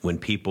when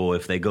people,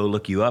 if they go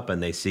look you up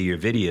and they see your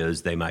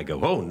videos, they might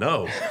go, "Oh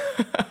no,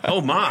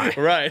 oh my!"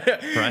 Right.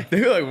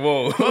 They're like,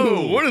 "Whoa,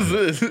 what is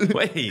this?"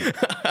 Wait,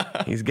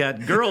 he's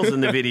got girls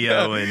in the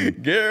video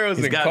and girls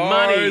he's and got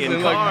cars money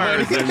and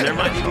cars, and there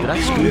might be. Did I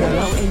screw that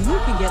up? And you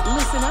can get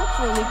Listen Up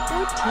for only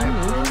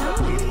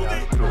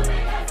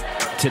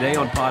 $14.99. Today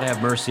on Pod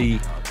Have Mercy,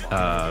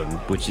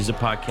 which is a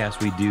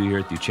podcast we do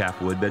here through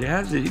Chapelwood, but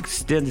it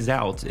extends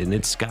out and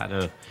it's got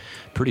a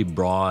pretty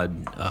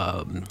broad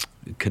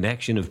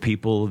connection of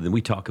people. Then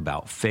we talk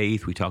about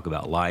faith, we talk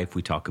about life,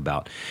 we talk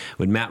about,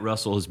 when Matt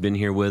Russell has been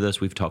here with us,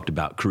 we've talked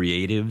about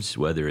creatives,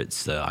 whether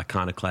it's the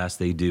iconoclast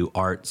they do,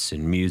 arts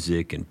and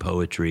music and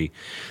poetry.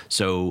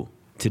 So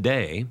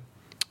today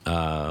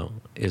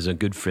is a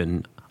good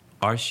friend,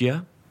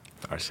 Arshia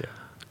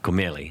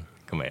Komeili.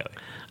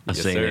 I'm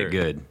saying it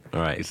good.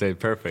 All right. You said it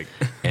perfect.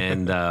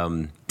 And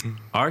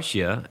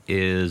Arshia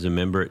is a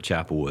member at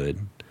Chapelwood,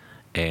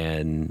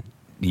 and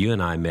you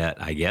and I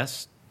met, I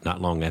guess, not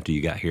long after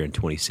you got here in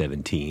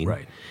 2017.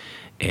 Right.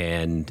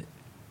 And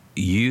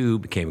you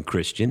became a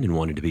Christian and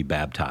wanted to be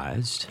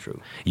baptized.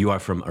 True. You are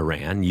from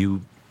Iran.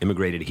 You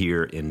immigrated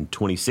here in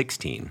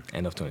 2016.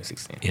 End of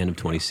 2016. End of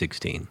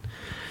 2016.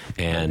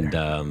 And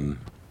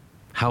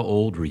how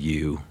old were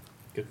you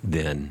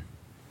then?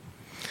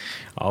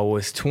 I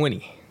was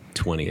 20.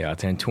 20. Yeah, I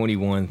turned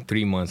 21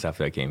 3 months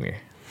after I came here.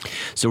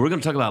 So we're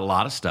going to talk about a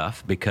lot of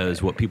stuff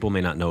because what people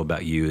may not know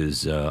about you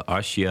is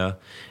Arshia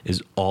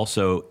is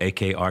also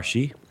A.K.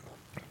 Arshi.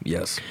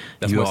 Yes,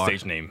 that's my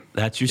stage name.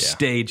 That's your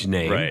stage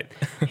name. Right.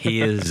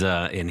 He is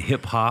in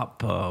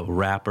hip-hop,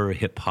 rapper,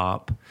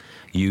 hip-hop.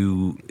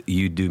 You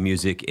do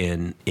music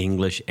in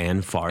English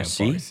and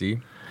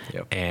Farsi.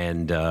 Yep.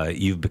 And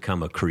you've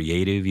become a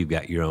creative. You've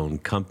got your own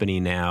company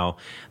now.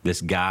 This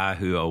guy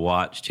who I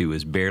watched who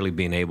was barely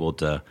being able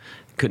to,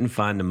 couldn't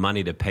find the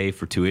money to pay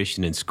for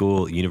tuition in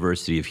school at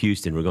University of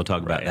Houston. We're going to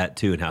talk about that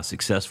too and how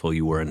successful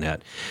you were in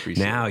that.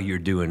 Now you're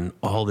doing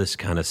all this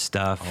kind of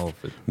stuff,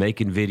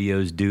 making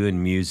videos,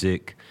 doing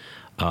music,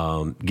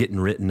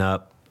 getting written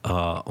up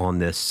on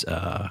this,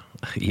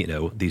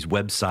 these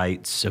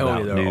websites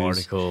about news.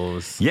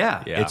 Articles.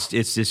 Yeah,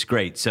 it's just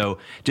great. So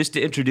just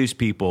to introduce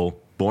people,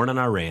 born in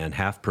Iran,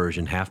 half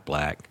Persian, half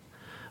black.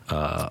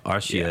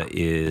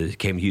 Arshia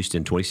came to Houston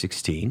in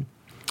 2016.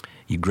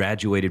 You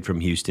graduated from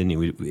Houston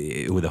with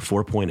a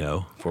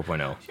 4.0.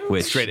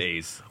 4.0. Straight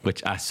A's.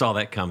 Which I saw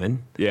that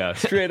coming. Yeah,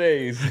 straight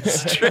A's.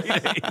 Straight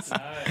A's.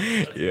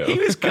 Yeah. He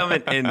was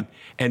coming,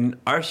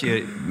 and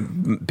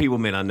Arshia, people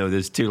may not know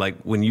this too, like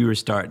when you were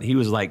starting, he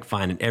was like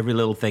finding every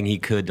little thing he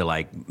could to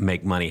like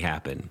make money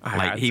happen.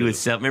 Remember when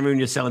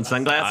you were selling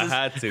sunglasses? I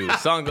had to.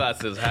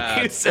 Sunglasses,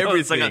 hats,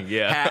 everything.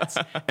 Hats,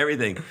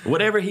 everything.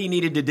 Whatever he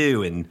needed to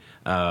do. And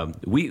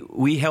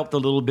we helped a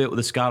little bit with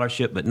the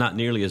scholarship, but not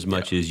nearly as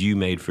much as you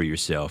made for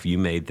yourself. You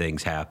made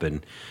things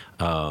happen.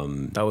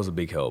 That was a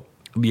big help.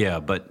 Yeah,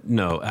 but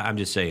no, I'm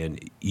just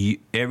saying,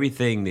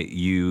 everything that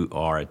you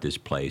are at this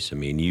place, I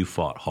mean, you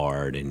fought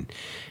hard, and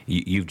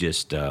you've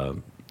just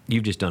done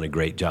a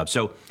great job.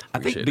 So I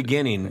think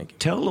beginning,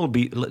 tell a little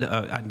bit,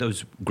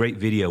 those great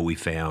video we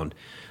found,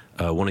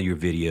 one of your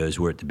videos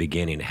where at the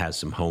beginning it has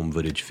some home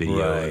footage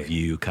video of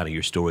you, kind of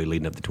your story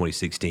leading up to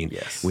 2016.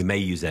 Yes. We may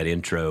use that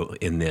intro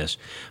in this.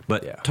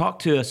 But talk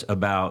to us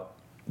about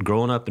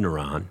growing up in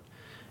Iran,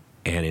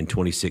 and in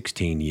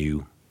 2016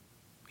 you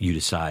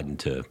decided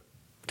to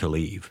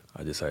leave.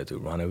 I decided to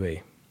run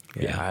away.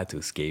 I had to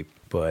escape.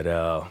 But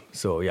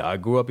I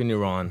grew up in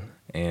Iran,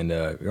 and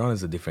Iran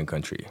is a different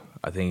country.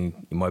 I think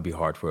it might be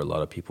hard for a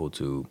lot of people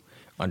to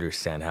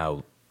understand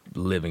how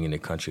living in a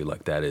country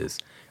like that is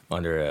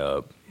under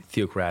a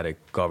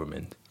theocratic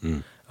government.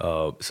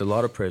 It's a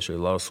lot of pressure, a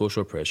lot of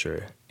social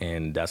pressure,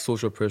 and that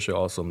social pressure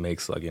also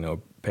makes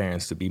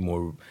parents to be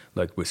more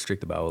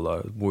strict about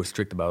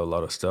a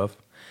lot of stuff.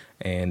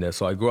 And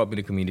so I grew up in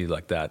a community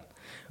like that.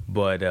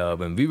 But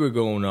when we were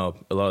growing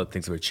up, a lot of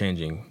things were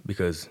changing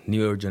because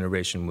newer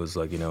generation was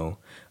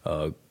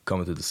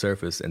coming to the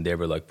surface, and they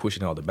were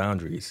pushing all the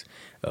boundaries.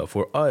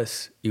 For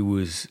us, it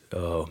was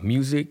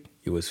music,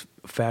 it was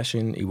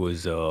fashion, it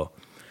was a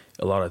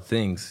lot of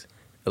things,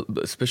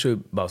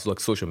 especially about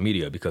social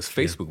media, because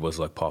Facebook was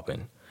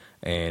popping.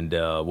 And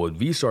what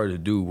we started to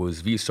do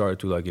was we started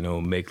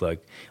to make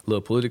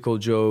little political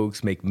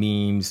jokes, make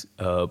memes,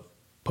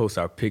 post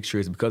our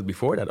pictures, because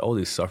before that all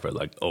this stuff were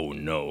oh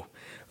no.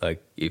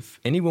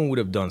 If anyone would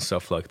have done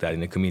stuff like that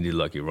in a community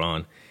like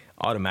Iran,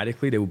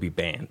 automatically they would be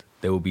banned.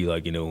 They would be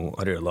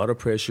under a lot of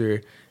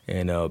pressure,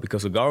 and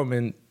because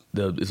the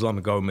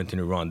Islamic government in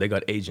Iran, they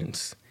got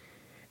agents.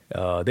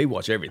 They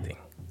watch everything.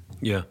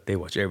 Yeah, they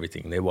watch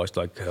everything. They watch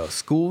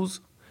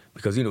schools,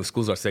 because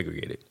schools are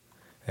segregated,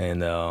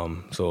 and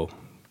so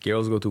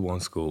girls go to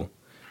one school,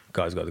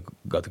 guys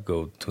got to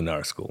go to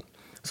another school.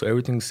 So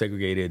everything's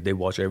segregated. They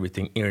watch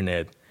everything,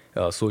 internet,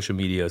 social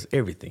medias,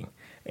 everything.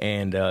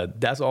 And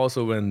that's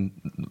also when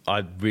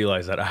I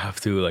realized that I have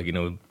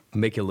to,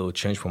 make a little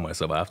change for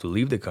myself. I have to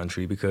leave the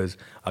country because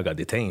I got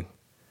detained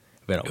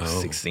when I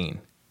was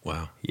 16.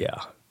 Wow. Yeah.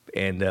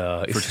 And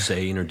for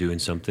saying or doing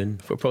something?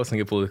 For posting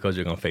a political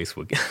joke on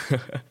Facebook.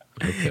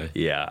 Okay.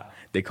 Yeah,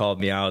 they called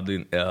me out.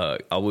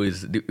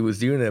 It was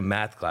during a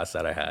math class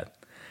that I had.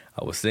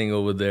 I was sitting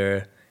over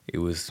there. It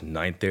was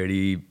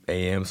 9:30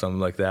 a.m., something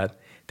like that.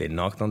 They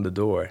knocked on the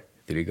door.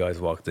 3 guys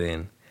walked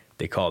in.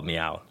 They called me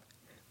out.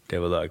 They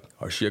were like,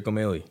 Arshia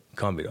Komeili,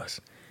 come with us.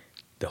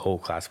 The whole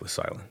class was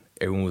silent.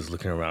 Everyone was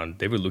looking around.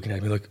 They were looking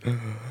at me like,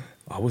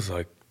 I was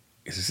like,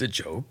 is this a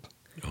joke?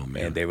 Oh,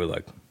 man. And they were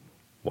like,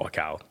 walk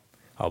out.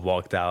 I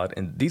walked out,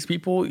 and these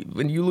people,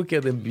 when you look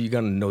at them, you're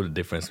gonna know the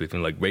difference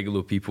between like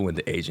regular people and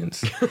the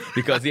agents,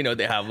 because they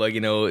have like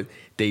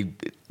they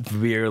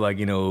wear like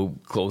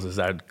clothes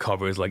that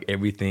covers like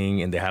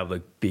everything, and they have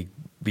like big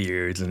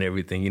beards and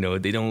everything.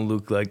 They don't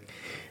look like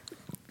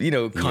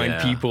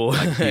kind people.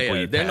 Like people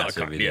you they're pass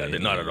not every kind. Yeah, day.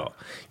 they're not at all.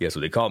 Yeah, so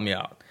they called me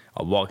out.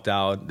 I walked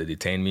out. They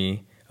detained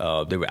me.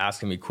 They were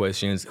asking me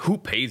questions. Who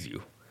pays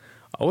you?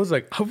 I was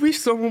like, I wish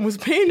someone was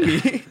paying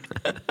me.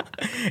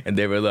 And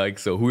they were like,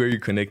 so who are you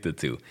connected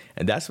to?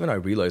 And that's when I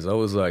realized, I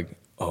was like,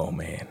 oh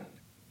man,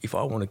 if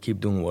I want to keep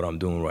doing what I'm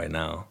doing right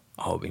now,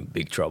 I'll be in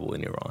big trouble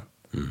in Iran.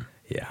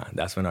 Yeah,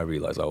 that's when I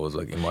realized, I was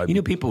like, it might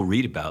be. People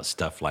read about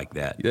stuff like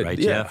that, right,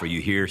 Jeff? Or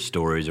you hear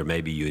stories, or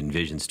maybe you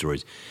envision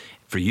stories.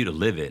 For you to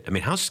live it, I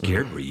mean, how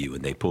scared were you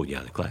when they pulled you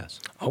out of the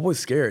class? I was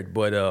scared,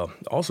 but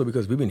also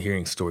because we've been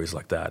hearing stories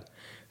like that.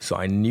 So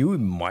I knew it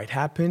might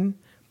happen,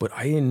 but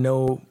I didn't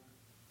know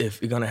if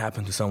it's going to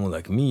happen to someone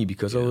like me,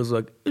 because I was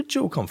like, a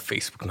joke on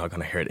Facebook not going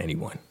to hurt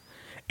anyone.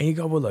 And you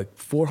got with like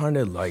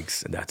 400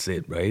 likes, and that's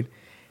it, right?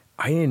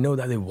 I didn't know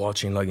that they're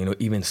watching like,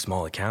 even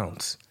small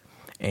accounts.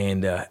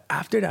 And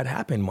after that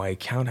happened, my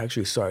account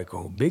actually started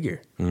going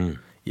bigger.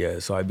 Yeah,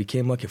 so I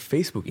became like a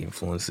Facebook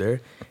influencer.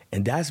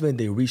 And that's when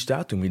they reached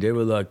out to me. They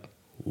were like,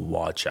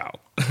 watch out.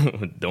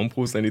 Don't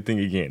post anything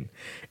again.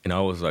 And I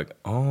was like,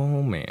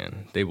 oh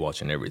man, they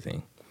watching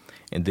everything.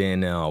 And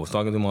then I was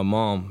talking to my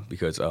mom,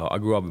 because I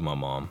grew up with my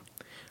mom.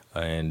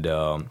 And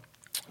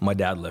my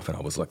dad left when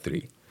I was like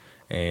 3.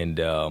 And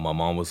my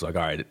mom was like,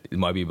 all right, it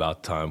might be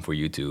about time for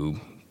you to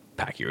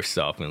pack your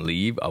stuff and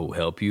leave. I will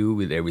help you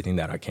with everything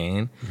that I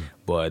can.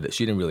 But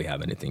she didn't really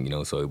have anything,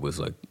 so it was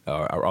like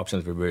our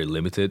options were very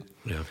limited.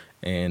 Yeah.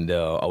 And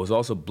I was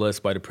also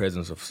blessed by the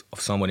presence of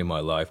someone in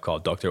my life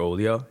called Dr.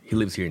 Olia. He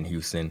lives here in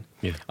Houston.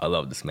 Yeah. I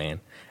love this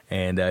man.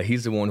 And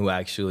he's the one who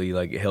actually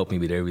like helped me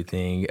with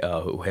everything,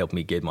 who helped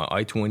me get my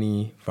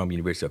I-20 from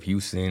University of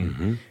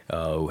Houston,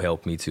 who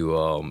helped me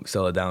to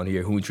settle down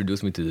here, who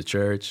introduced me to the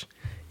church,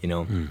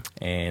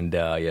 And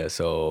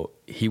so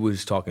he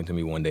was talking to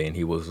me one day, and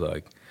he was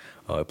like,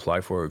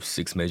 apply for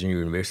 6 major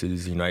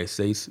universities in the United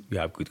States. You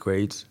have good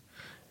grades.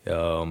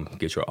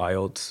 Get your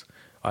IELTS.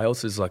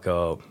 IELTS is like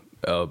a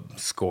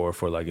score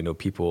for like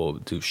people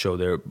to show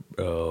their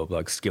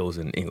like skills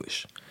in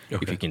English.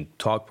 Okay. If you can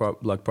talk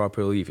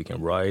properly, if you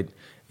can write,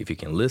 if you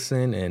can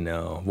listen, and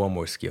one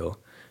more skill,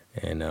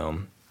 and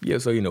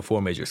so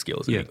 4 major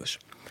skills in English.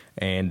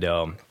 And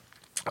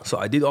so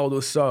I did all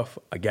those stuff.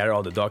 I gathered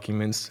all the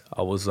documents.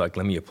 I was like,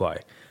 let me apply.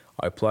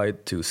 I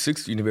applied to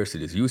 6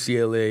 universities: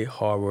 UCLA,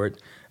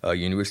 Harvard,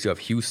 University of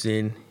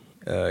Houston,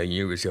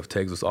 University of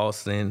Texas,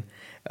 Austin,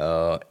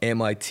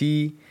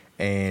 MIT,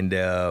 and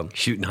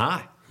shooting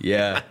high.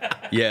 Yeah,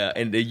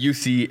 and the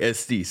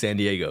UCSD, San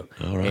Diego.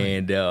 All right.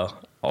 And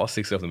all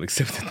 6 of them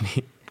accepted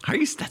me.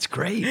 That's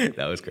great.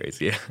 That was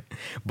crazy, yeah.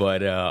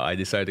 But I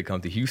decided to come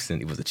to Houston.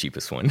 It was the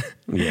cheapest one.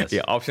 Yes.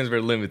 Yeah, options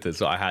were limited,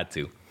 so I had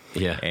to.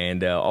 Yeah.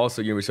 And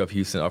also, University of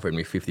Houston offered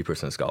me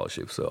 50%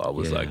 scholarship, so I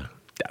was like,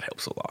 that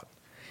helps a lot.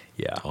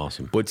 Yeah.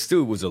 Awesome. But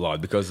still, it was a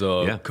lot, because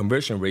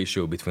conversion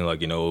ratio between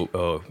like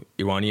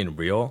Iranian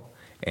rial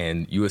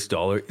and US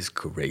dollar is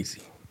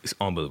crazy. It's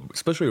unbelievable,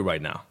 especially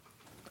right now.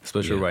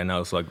 Right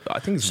now, it's like, I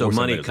think it's so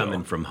money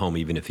coming from home,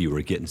 even if you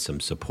were getting some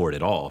support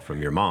at all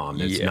from your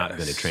mom, it's not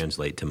going to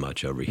translate to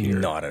much over here.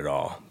 Not at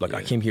all. Like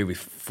I came here with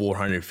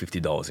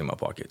 $450 in my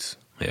pockets.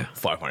 Yeah.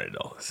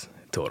 $500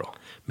 total.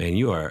 Man,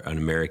 you are an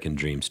American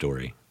dream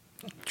story.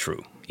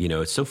 True.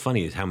 It's so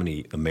funny is how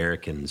many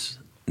Americans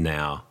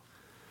now,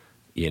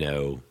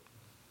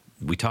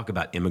 we talk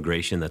about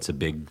immigration. That's a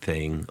big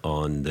thing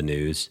on the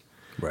news.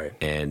 Right.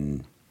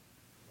 And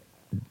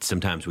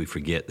sometimes we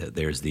forget that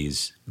there's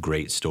these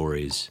great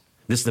stories.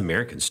 This is the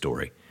American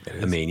story.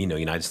 I mean,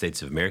 United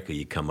States of America,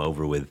 you come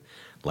over with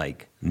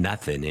like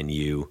nothing, and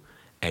you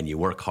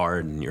work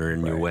hard and you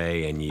earn your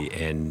way, and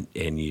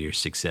you're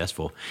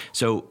successful.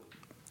 So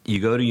you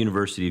go to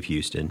University of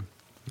Houston,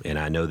 and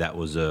I know that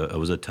was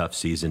a tough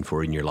season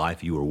for you in your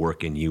life. You were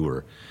working, you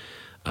were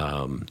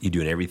you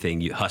doing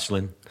everything, you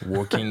hustling,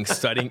 working,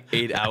 studying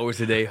 8 hours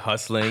a day,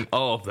 hustling,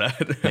 all of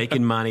that,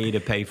 making money to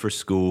pay for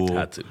school.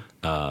 Had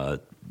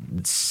to.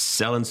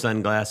 Selling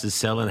sunglasses,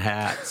 selling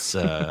hats,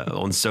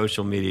 on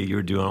social media. You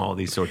were doing all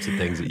these sorts of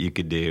things that you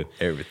could do.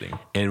 Everything.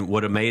 And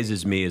what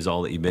amazes me is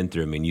all that you've been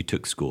through. I mean, you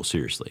took school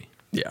seriously.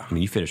 Yeah. I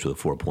mean, you finished with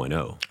a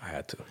 4.0. I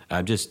had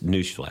to. Just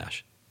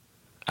newsflash.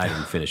 I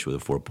didn't finish with a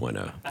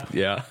 4.0.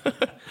 Yeah.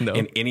 No.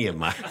 In any of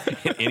my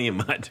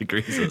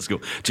degrees in school.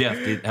 Jeff,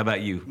 how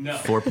about you? No.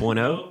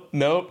 4.0?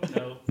 Nope.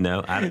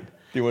 No. Do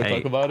you want to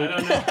talk about it? I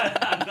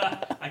don't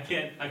know. I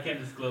can't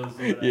disclose.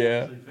 What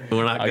Yeah.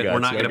 We're not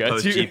going to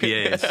post you.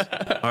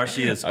 GPAs.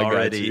 Arshia's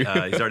already he's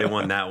already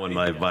won that one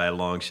by a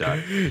long shot.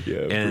 Yeah,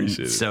 and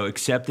appreciate it. so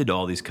accepted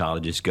all these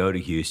colleges, go to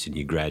Houston,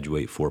 you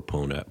graduate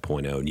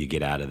 4.0, and you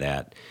get out of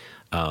that.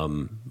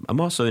 I'm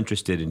also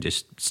interested in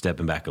just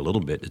stepping back a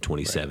little bit to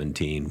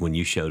 2017 when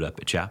you showed up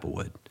at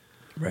Chapelwood.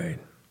 Right.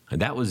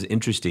 And that was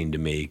interesting to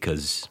me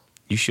because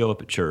you show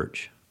up at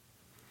church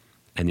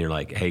and you're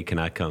like, hey, can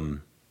I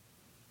come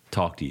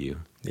talk to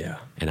you? Yeah.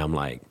 And I'm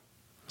like,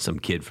 some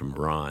kid from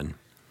Iran.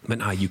 But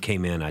no, you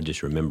came in, I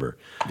just remember,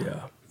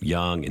 Yeah.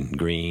 young and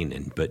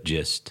green, but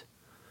just,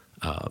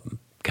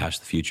 gosh,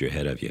 the future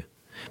ahead of you.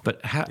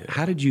 But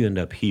how did you end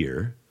up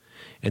here?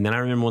 And then I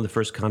remember one of the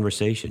first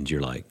conversations,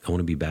 you're like, I want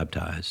to be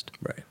baptized.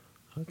 Right.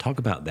 Talk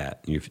about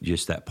that,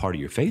 just that part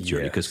of your faith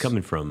journey. Because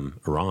coming from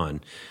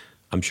Iran,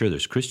 I'm sure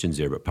there's Christians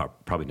there, but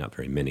probably not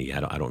very many.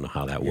 I don't know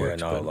how that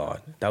works. Yeah, not a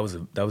lot. That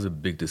was a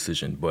big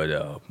decision,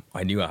 but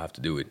I knew I have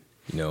to do it.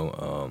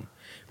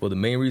 Well, the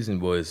main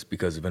reason was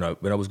because when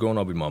I was growing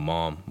up with my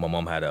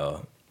mom had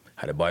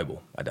a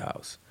Bible at the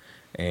house,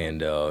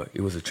 and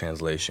it was a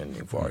translation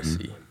in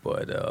Farsi.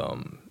 But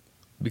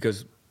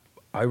because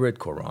I read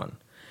Quran,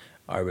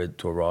 I read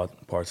Torah,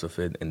 parts of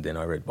it, and then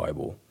I read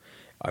Bible.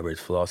 I read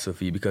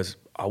philosophy because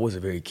I was a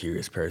very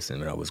curious person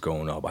when I was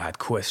growing up. I had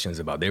questions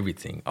about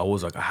everything. I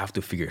was like, I have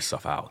to figure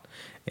stuff out.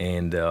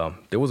 And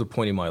there was a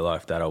point in my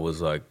life that I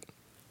was like,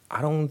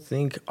 I don't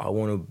think I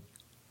want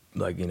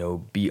to,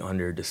 be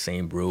under the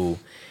same rule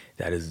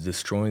that is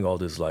destroying all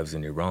these lives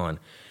in Iran.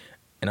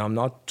 And I'm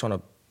not trying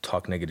to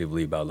talk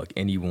negatively about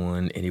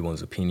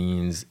anyone's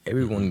opinions.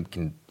 Everyone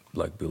can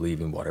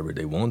believe in whatever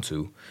they want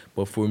to.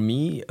 But for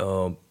me,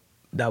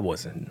 that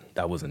wasn't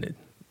it.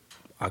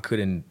 I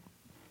couldn't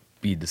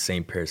be the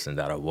same person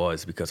that I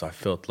was because I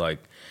felt like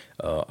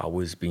I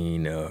was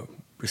being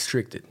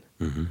restricted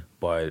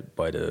by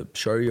the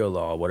Sharia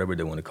law, whatever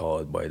they want to call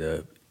it, by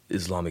the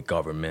Islamic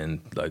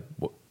government,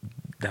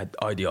 that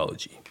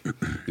ideology.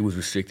 It was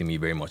restricting me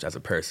very much as a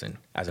person,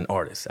 as an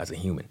artist, as a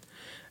human.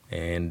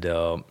 And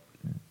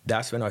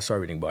that's when I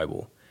started reading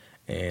Bible.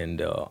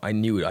 And I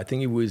knew it. I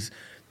think it was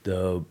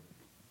the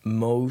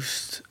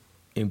most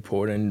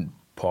important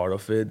part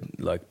of it,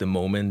 the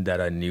moment that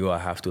I knew I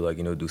have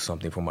to do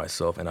something for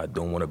myself and I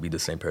don't want to be the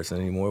same person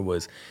anymore,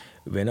 was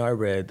when I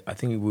read, I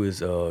think it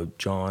was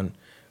John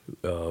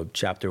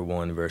chapter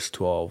 1 verse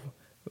 12,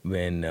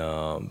 when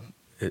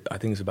I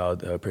think it's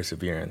about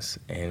perseverance,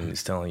 and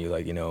it's telling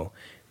you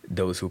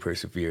those who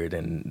persevered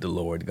and the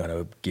Lord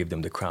gonna give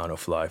them the crown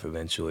of life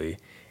eventually,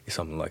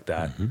 something like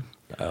that.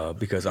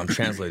 Because I'm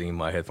translating in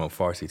my head from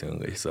Farsi to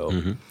English,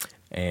 so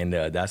and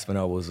that's when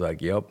I was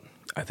like, yep,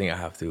 I think I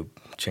have to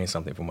change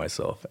something for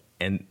myself.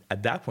 And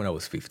at that point, I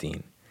was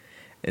 15.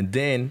 And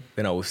then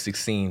when I was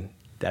 16,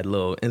 that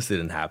little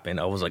incident happened.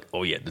 I was like,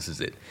 oh, yeah, this is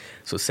it.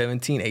 So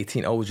 17,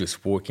 18, I was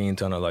just working,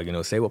 trying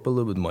to, save up a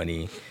little bit of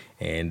money.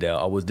 And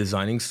I was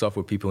designing stuff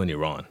for people in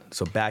Iran.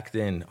 So back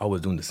then, I was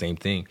doing the same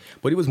thing.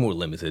 But it was more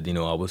limited.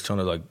 I was trying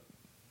to,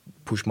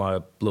 push my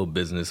little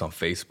business on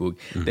Facebook.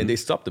 Then they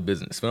stopped the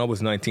business. When I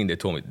was 19,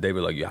 they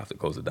were like, you have to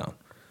close it down.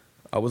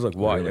 I was like,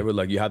 why? Really? They were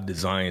like, you have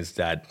designs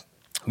that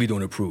we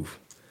don't approve.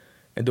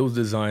 And those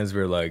designs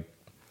were like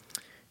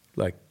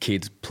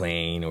kids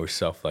playing or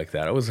stuff like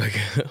that. I was like,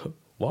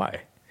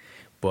 why?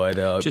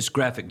 But just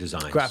graphic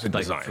designs. Graphic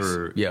designs.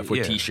 For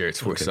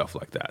T-shirts, for stuff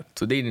like that.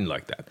 So they didn't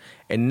like that.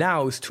 And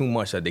now it's too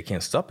much that they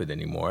can't stop it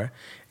anymore.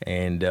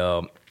 And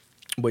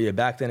but yeah,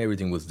 back then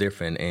everything was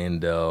different,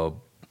 and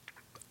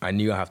I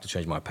knew I have to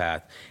change my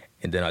path.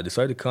 And then I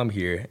decided to come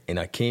here, and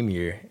I came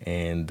here,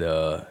 and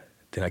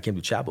then I came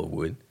to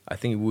Chapelwood. I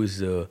think it was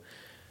the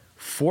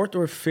 4th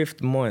or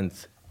 5th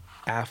month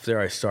after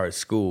I started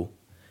school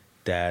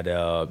that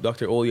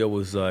Dr. Olia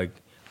was like,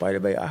 by the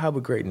way, I have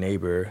a great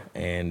neighbor,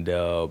 and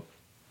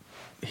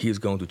he's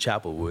going to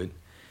Chapelwood.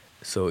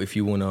 So if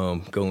you want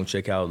to go and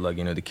check out,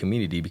 the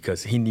community,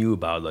 because he knew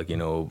about,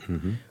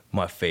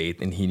 my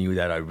faith, and he knew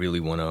that I really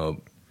want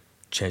to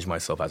change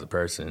myself as a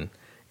person.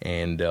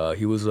 And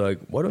he was like,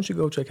 why don't you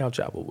go check out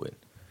Chapelwood?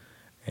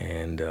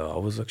 And I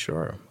was like,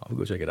 sure, I'll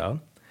go check it out.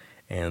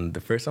 And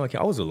the first time I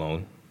came, I was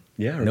alone.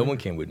 Yeah, no one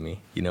came with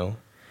me,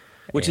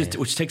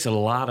 Which takes a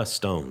lot of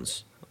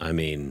stones. I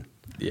mean,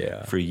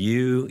 for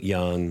you,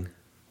 young,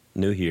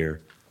 new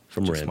here,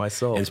 from just rent,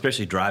 myself, and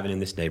especially driving in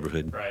this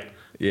neighborhood, right?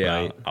 Yeah,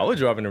 right? I was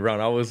driving around.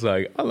 I was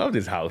like, I love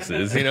these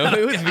houses. It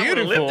was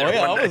beautiful.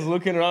 I was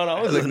looking around. I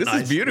was like, this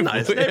is beautiful.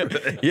 Nice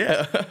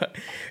yeah,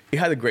 it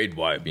had a great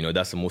vibe.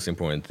 That's the most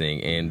important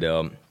thing. And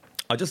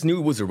I just knew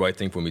it was the right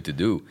thing for me to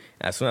do.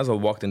 As soon as I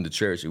walked into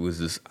church, it was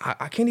this.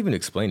 I can't even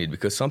explain it,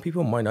 because some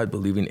people might not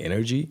believe in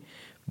energy,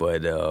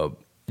 but it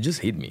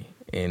just hit me.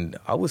 And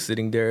I was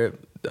sitting there.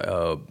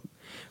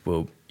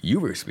 You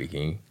were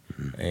speaking,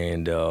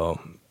 and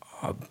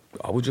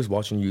I was just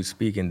watching you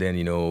speak, and then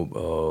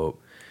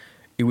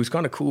it was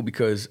kind of cool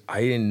because I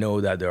didn't know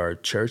that there are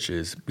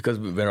churches, because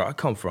where I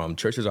come from,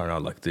 churches are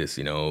not like this,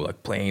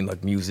 playing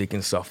music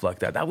and stuff like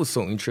that. That was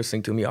so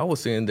interesting to me. I was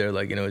sitting there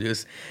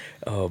just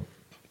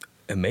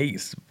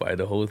amazed by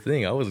the whole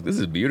thing. I was like, this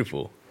is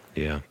beautiful.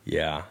 Yeah.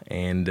 Yeah,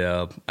 and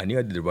I knew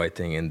I did the right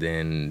thing, and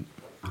then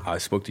I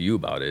spoke to you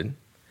about it,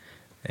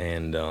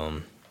 and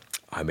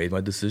I made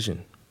my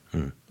decision.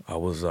 I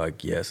was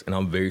like, yes, and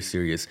I'm very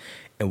serious.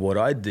 And what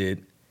I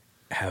did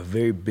have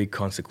very big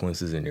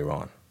consequences in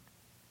Iran.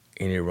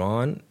 In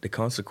Iran, the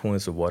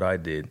consequence of what I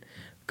did,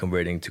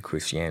 converting to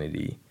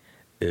Christianity,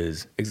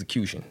 is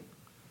execution,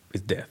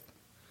 is death.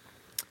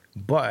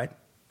 But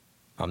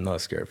I'm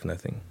not scared of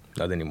nothing,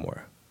 not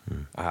anymore.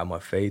 I have my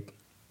faith.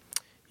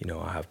 You know,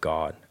 I have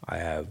God. I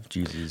have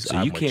Jesus. So I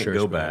have you my can't church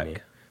go behind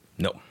back.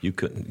 me. No. You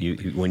couldn't.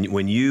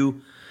 When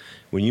you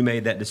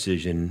made that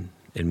decision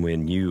and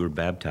when you were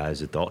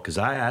baptized at the altar, because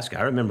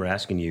I remember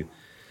asking you,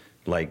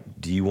 like,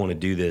 do you want to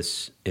do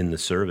this in the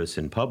service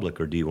in public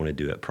or do you want to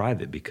do it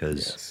private?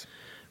 Because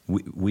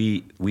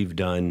we've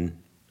done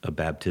a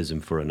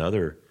baptism for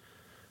another.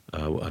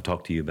 I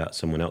talked to you about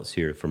someone else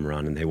here from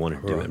Iran, and they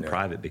wanted to do it in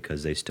private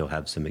because they still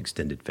have some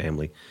extended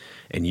family.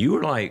 And you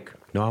were like,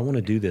 no, I want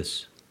to do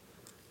this.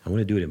 I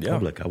want to do it in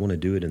public. I want to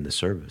do it in the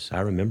service.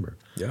 I remember.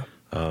 Yeah.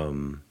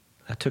 Talking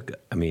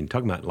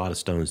about a lot of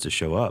stones to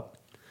show up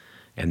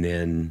and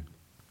then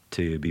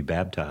to be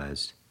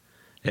baptized.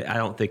 I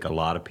don't think a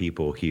lot of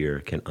people here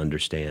can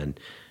understand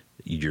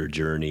your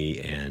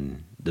journey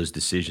and those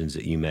decisions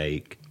that you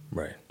make.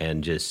 Right.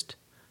 And just,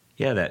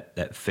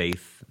 that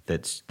faith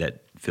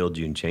that filled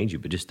you and changed you,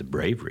 but just the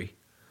bravery,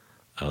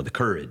 the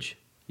courage,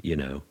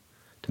 to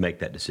make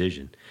that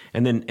decision.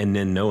 And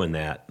then knowing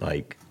that,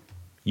 like,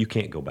 you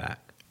can't go back.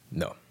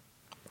 No,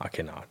 I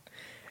cannot.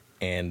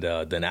 And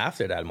then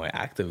after that, my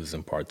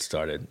activism part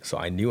started. So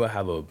I knew I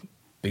have a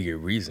bigger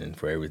reason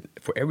for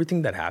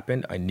everything that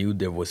happened. I knew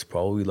there was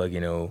probably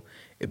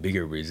a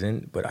bigger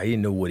reason, but I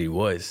didn't know what it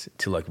was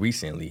till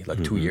recently,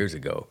 2 years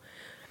ago.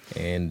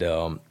 And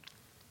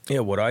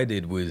what I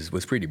did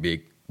was pretty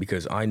big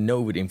because I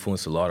know it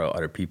influenced a lot of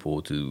other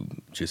people to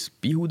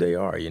just be who they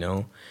are,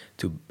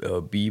 to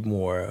be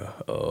more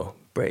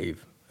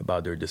brave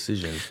about their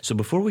decisions. So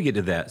before we get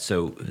to that,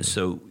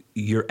 so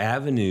your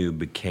avenue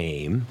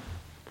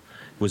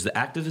was the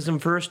activism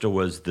first or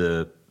was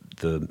the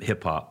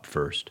hip hop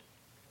first?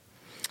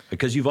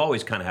 Because you've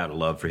always kind of had a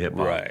love for hip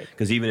hop, right?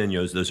 Because even in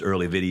those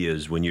early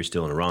videos when you're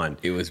still in Iran,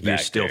 you're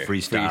still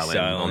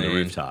freestyling on the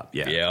rooftop.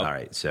 Yeah. All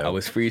right. So I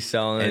was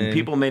freestyling, and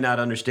people may not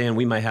understand.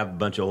 We might have a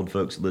bunch of old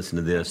folks listen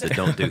to this that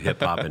don't do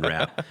hip hop and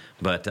rap,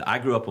 but I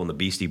grew up on the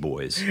Beastie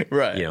Boys,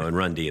 right? And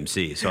Run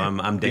DMC, so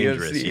I'm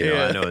dangerous.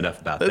 DMC, I know enough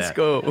about that. Let's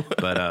go.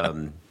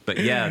 But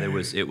yeah, it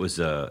was,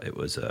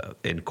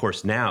 and of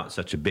course now it's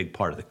such a big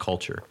part of the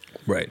culture,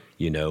 right?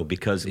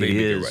 Because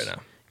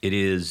it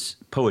is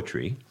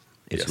poetry.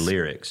 It's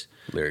lyrics.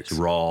 It's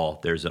raw.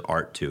 There's an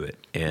art to it.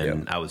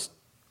 And I was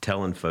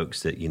telling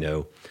folks that,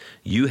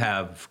 you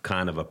have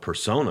kind of a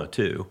persona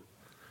too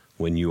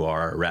when you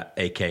are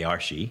AK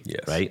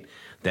Arshi, right?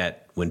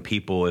 That when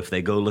people, if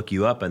they go look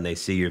you up and they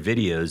see your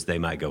videos, they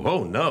might go,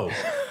 oh, no.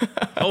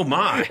 Oh,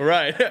 my.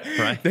 Right.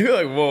 They're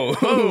like,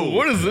 whoa,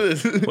 what is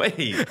this?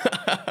 Wait.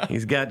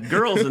 He's got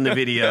girls in the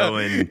video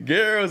and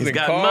girls he's and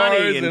got cars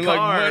money and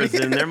cars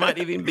money. And there might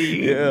even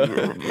be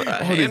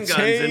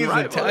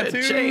handguns and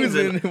tattoos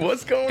and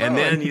what's going on? And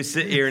then you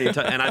sit here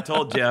and I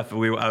told Jeff, I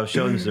was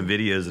showing him some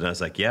videos and I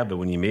was like, yeah, but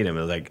when you meet him,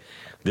 I was like,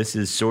 this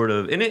is sort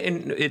of,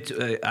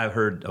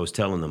 I was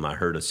telling them, I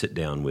heard a sit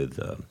down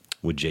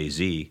with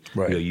Jay-Z,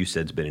 right. You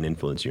said it's been an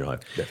influence in your life.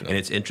 Definitely. And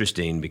it's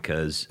interesting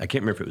because I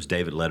can't remember if it was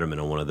David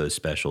Letterman on one of those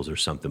specials or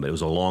something, but it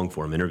was a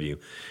long-form interview.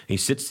 He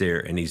sits there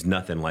and he's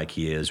nothing like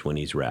he is when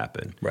he's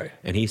rapping. Right.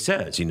 And he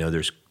says,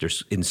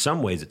 there's in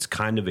some ways it's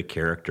kind of a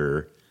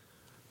character,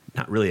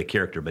 not really a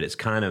character, but it's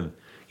kind of,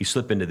 you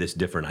slip into this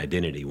different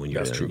identity when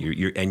you're, that's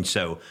true. And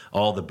so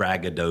all the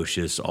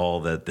braggadocious, all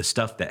the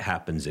stuff that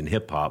happens in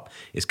hip-hop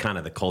is kind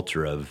of the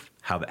culture of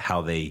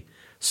how they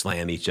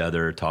slam each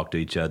other, talk to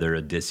each other,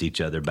 diss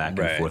each other, back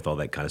and forth, all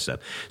that kind of stuff.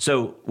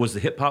 So was the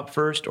hip hop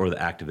first or the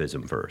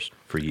activism first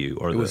for you?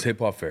 Or it was hip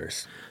hop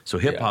first. So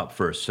hip hop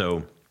first.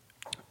 So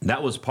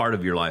that was part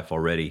of your life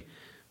already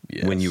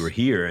when you were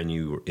here and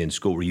you were in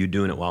school. Were you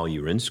doing it while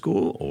you were in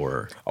school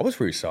or? I was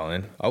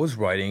freestyling. I was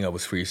writing. I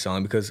was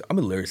freestyling because I'm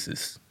a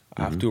lyricist.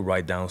 I have to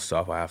write down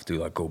stuff. I have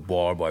to go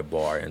bar by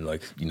bar and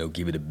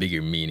give it a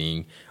bigger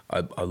meaning.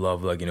 I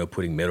love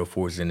putting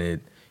metaphors in it.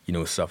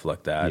 Stuff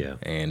like that. Yeah.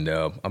 And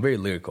I'm very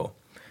lyrical.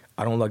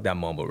 I don't like that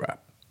mumble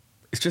rap.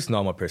 It's just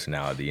not my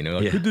personality,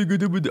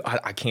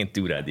 I can't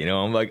do that,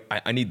 I'm like,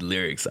 I need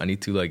lyrics. I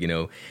need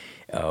to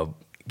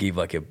give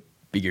a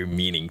bigger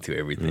meaning to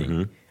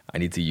everything. I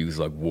need to use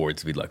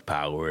words with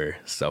power,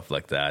 stuff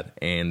like that.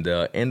 And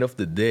end of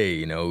the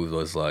day, it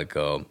was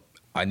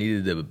I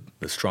needed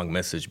a strong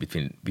message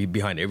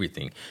behind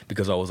everything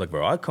because I was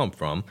where I come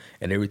from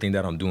and everything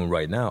that I'm doing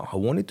right now. I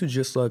wanted to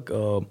just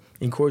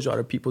encourage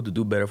other people to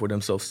do better for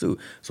themselves too.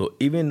 So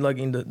even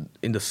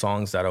in the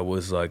songs that I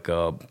was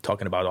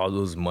talking about all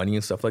those money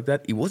and stuff like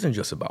that, it wasn't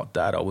just about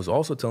that. I was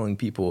also telling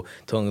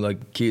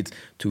kids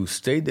to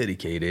stay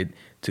dedicated,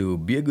 to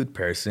be a good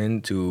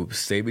person, to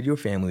stay with your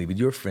family, with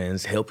your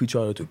friends, help each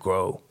other to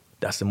grow.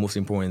 That's the most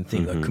important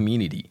thing,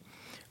 community.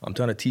 I'm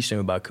trying to teach them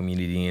about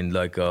community, and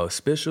like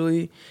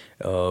especially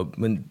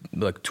when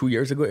like 2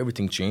 years ago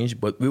everything changed,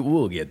 but we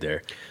will get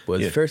there.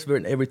 But first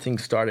when everything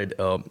started,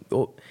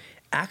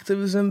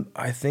 activism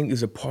I think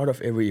is a part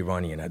of every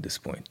Iranian at this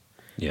point.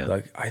 Yeah,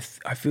 like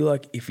I feel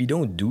like if you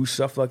don't do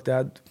stuff like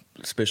that,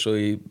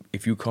 especially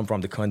if you come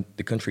from the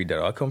country that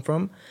I come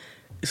from,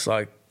 it's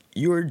like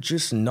you're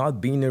just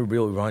not being a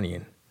real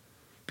Iranian.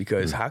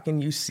 Because how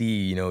can you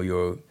see,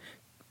 your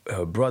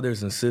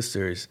brothers and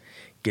sisters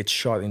get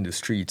shot in the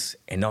streets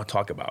and not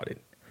talk about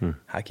it?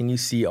 How can you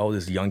see all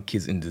these young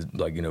kids in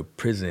the,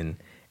 prison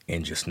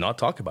and just not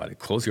talk about it?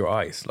 Close your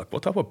eyes. Like,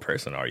 what type of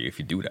person are you if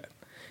you do that?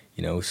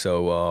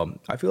 So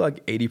I feel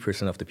like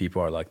 80% of the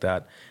people are like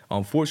that.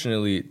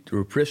 Unfortunately, the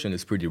repression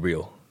is pretty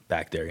real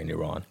back there in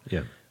Iran.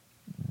 Yeah,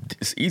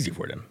 it's easy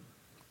for them.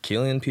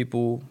 Killing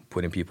people,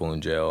 putting people in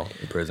jail,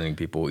 imprisoning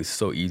people is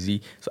so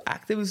easy. So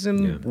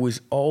activism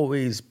was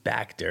always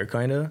back there,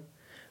 kind of.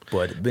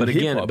 But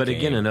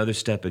again, another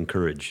step in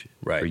courage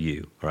for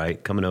you,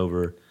 right? Coming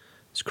over,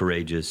 it's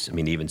courageous. I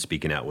mean, even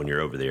speaking out when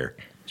you're over there,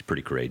 it's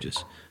pretty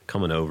courageous.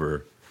 Coming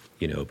over,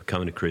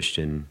 becoming a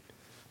Christian,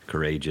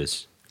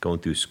 courageous. Going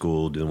through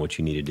school, doing what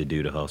you needed to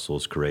do to hustle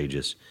is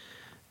courageous.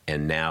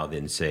 And now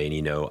then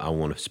saying, I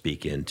want to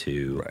speak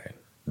into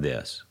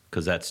this,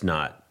 because that's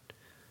not.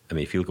 I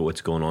mean, if you look at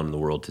what's going on in the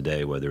world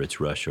today, whether it's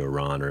Russia,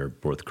 Iran, or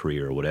North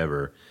Korea, or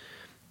whatever,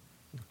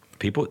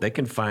 people, they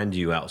can find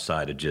you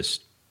outside of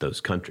just those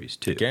countries,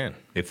 too. They can.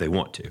 If they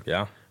want to.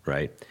 Yeah.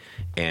 Right?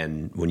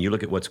 And when you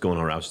look at what's going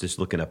on, I was just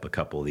looking up a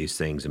couple of these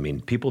things. I mean,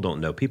 people don't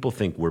know. People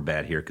think we're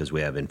bad here because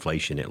we have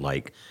inflation at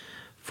like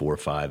 4 or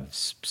 5,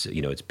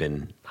 it's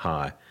been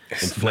high.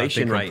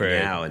 Inflation right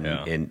now,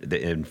 and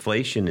the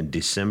inflation in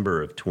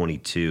December of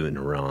 22 in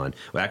Iran,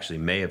 well, actually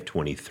May of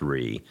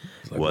 23,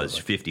 was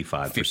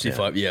 55%.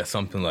 55, yeah,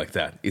 something like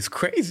that. It's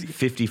crazy.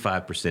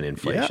 55%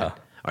 inflation. Yeah. All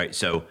right,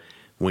 so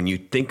when you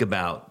think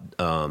about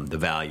the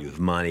value of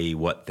money,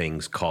 what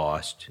things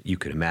cost, you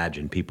could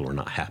imagine people are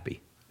not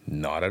happy.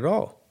 Not at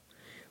all.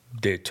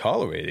 They're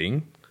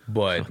tolerating,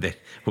 but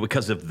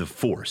because of the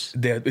force.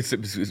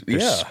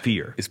 It's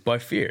fear. It's by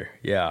fear,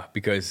 yeah,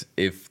 because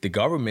if the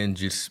government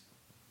just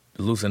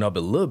loosen up a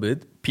little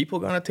bit, people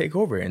are going to take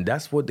over. And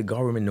that's what the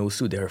government knows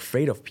too. They're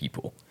afraid of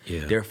people.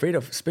 Yeah. They're afraid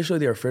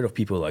of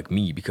people like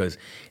me, because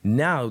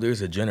now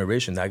there's a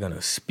generation that are going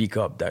to speak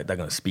up, that they're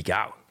going to speak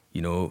out,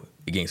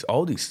 against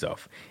all these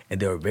stuff.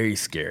 And they're very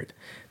scared.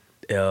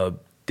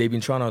 They've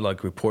been trying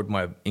to report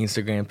my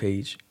Instagram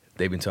page.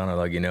 They've been trying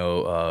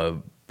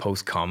to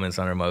post comments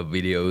under my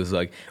videos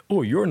like,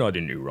 oh, you're not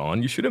in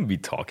Iran, you shouldn't be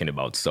talking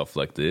about stuff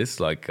like this.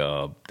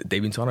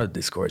 They've been trying to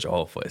discourage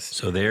all of us.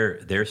 So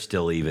they're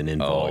still even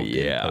involved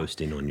in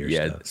posting on your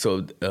stuff. Yeah,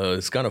 so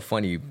it's kind of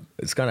funny,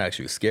 it's kind of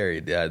actually scary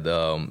that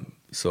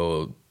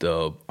so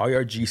the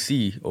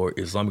IRGC, or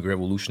Islamic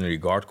Revolutionary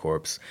Guard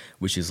Corps,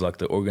 which is like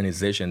the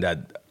organization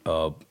that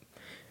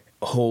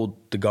hold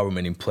the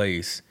government in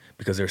place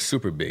because they're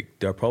super big.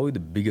 They're probably the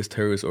biggest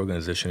terrorist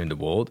organization in the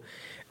world.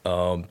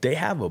 They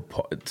have a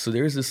part, so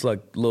there's this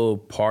little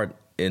part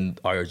in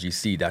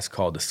IRGC that's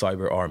called the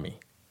Cyber Army.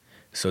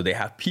 So they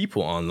have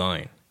people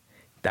online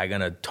that are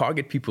gonna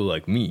target people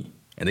like me,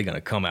 and they're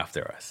gonna come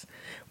after us.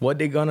 What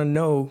they're gonna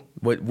know,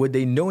 what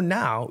they know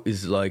now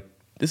is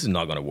this is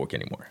not gonna work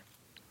anymore.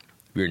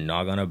 We're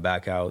not gonna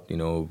back out.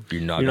 You're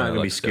not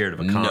gonna be scared of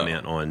a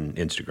comment on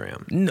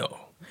Instagram.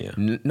 No, yeah,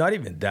 not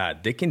even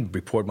that. They can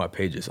report my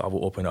pages. I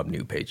will open up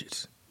new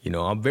pages.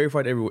 I'm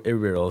verified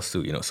everywhere else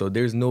too. So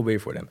there's no way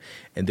for them,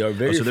 and they're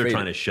very. So they're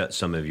trying to shut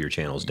some of your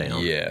channels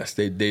down. Yes,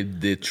 they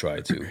did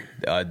try to.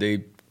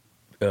 They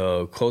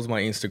closed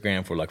my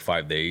Instagram for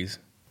 5 days,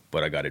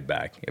 but I got it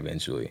back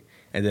eventually,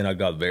 and then I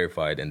got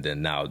verified, and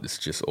then now it's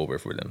just over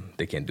for them.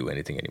 They can't do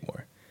anything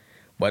anymore.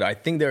 But I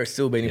think they're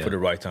still waiting for the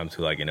right time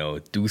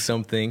to do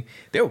something.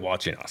 They're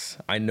watching us.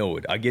 I know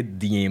it. I get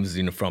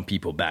DMs from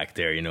people back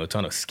there,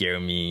 trying to scare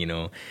me,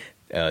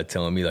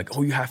 telling me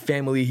oh, you have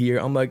family here.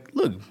 I'm like,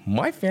 look,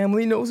 my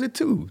family knows it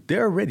too.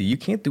 They're ready. You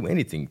can't do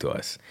anything to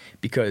us,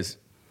 because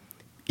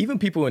even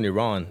people in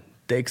Iran,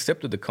 they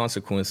accepted the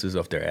consequences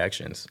of their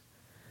actions.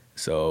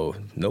 So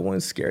no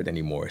one's scared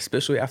anymore,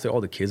 especially after all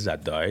the kids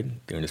that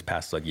died during this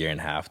past year and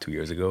a half, 2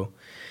 years ago.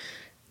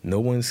 No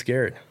one's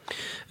scared.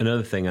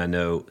 Another thing I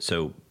know,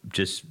 so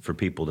just for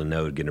people to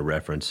know, to get a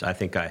reference, I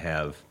think I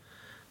have,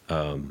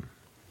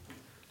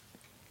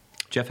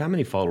 Jeff, how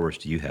many followers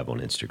do you have on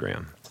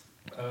Instagram?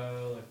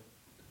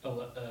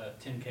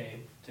 10K.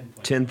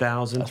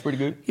 10,000? That's pretty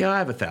good. Yeah, I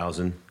have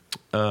 1,000.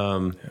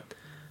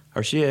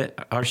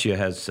 Arshia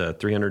has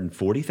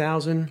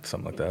 340,000?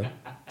 Something like that.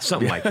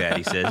 Something like that,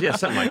 he says. Yeah,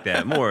 something like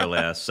that, more or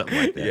less, something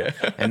like that. Yeah.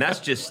 And that's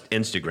just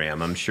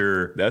Instagram, I'm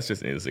sure. That's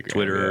just Instagram.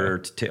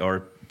 Twitter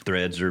or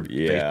Threads or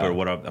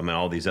Facebook or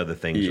all these other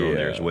things are on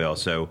there as well.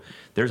 So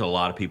there's a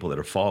lot of people that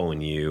are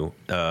following you.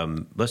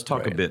 Let's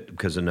talk a bit,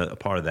 because a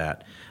part of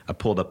that, I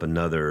pulled up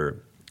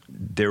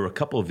there were a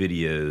couple of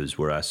videos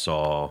where I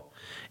saw,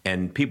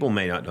 and people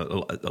may not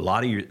know, a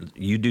lot of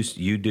you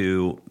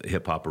do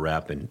hip hop or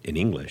rap in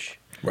English.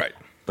 Right.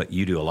 but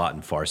you do a lot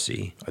in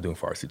Farsi. I do in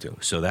Farsi too.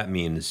 So that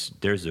means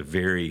there's a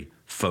very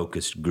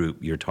focused group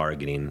you're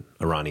targeting,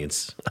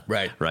 Iranians.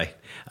 Right. Right.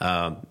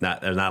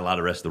 There's not a lot of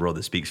the rest of the world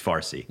that speaks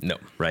Farsi. No.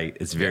 Right.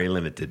 It's very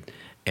limited.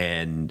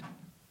 And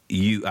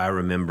I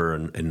remember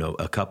in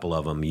a couple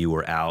of them, you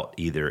were out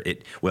the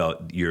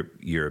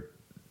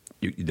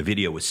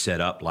video was set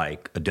up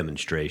like a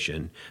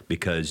demonstration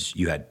because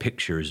you had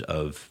pictures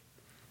of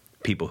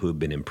people who've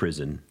been in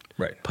prison.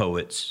 Right.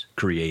 Poets,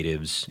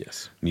 creatives,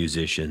 yes,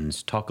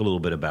 musicians. Talk a little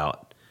bit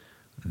about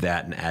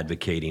that and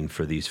advocating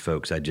for these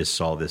folks. I just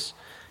saw this,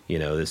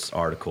 this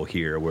article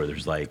here where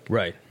there's like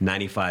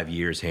 95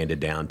 years handed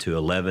down to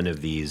 11 of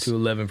these to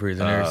 11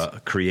 prisoners,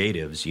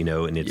 creatives,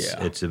 and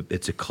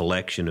it's a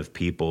collection of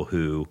people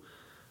who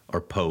are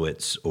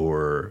poets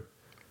or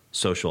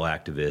social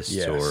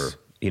activists or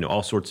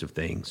all sorts of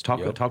things. Talk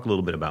a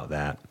little bit about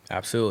that.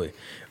 Absolutely.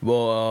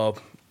 Well,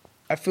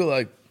 I feel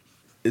like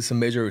it's a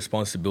major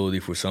responsibility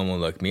for someone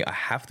like me. I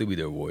have to be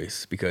their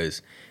voice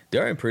because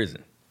they're in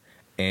prison,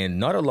 and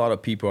not a lot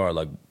of people are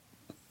like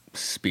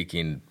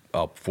speaking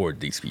up for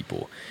these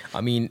people.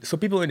 I mean, so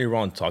people in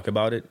Iran talk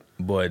about it,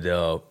 but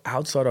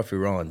outside of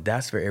Iran,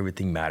 that's where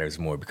everything matters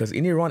more because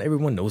in Iran,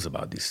 everyone knows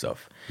about this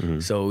stuff.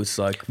 Mm-hmm. So it's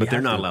like, but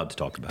they're not allowed to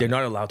talk about it. They're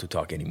not allowed to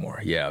talk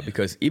anymore. Yeah,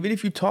 because even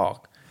if you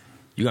talk,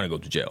 you're gonna go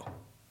to jail,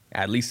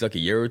 at least like a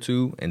year or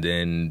two, and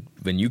then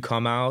when you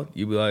come out,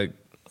 you'll be like,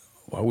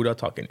 why would I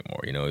talk anymore?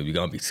 You're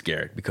going to be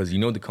scared because you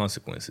know the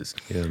consequences.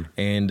 Yeah.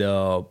 And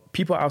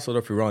people outside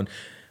of Iran.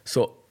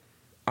 So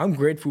I'm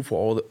grateful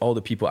for all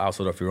the people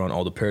outside of Iran,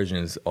 all the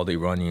Persians, all the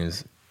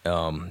Iranians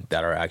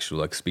that are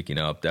actually like speaking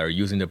up, that are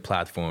using their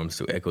platforms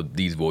to echo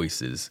these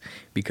voices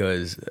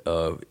because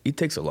it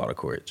takes a lot of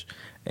courage.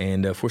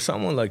 And for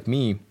someone like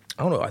me,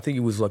 I don't know, I think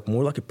it was like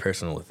more like a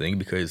personal thing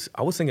because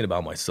I was thinking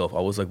about myself.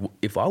 I was like,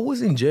 if I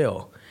was in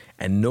jail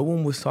and no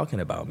one was talking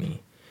about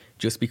me,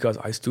 just because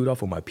I stood up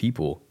for my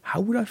people,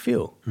 how would I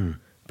feel?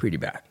 Pretty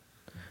bad.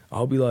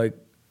 I'll be like,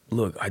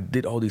 look, I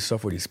did all this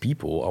stuff for these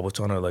people. I was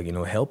trying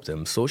to help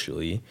them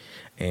socially.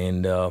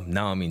 And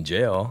now I'm in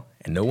jail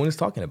and no one is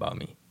talking about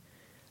me.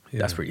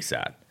 Yeah. That's pretty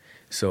sad.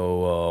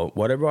 So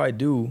whatever I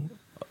do,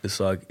 it's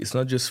like, it's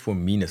not just for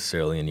me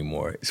necessarily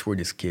anymore. It's for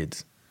these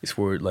kids. It's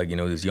for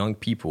these young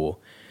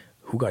people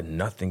who got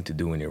nothing to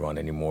do in Iran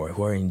anymore,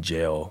 who are in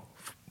jail.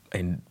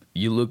 And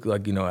you look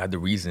at the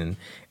reason,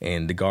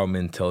 and the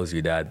government tells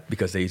you that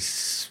because they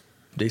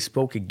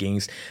spoke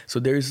against. So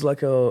there's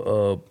like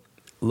a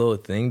little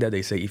thing that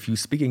they say, if you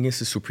speak against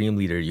the supreme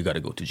leader, you got to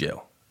go to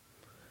jail.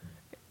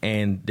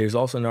 And there's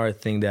also another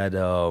thing that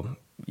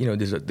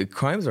the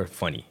crimes are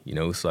funny.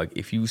 It's like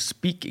if you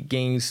speak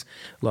against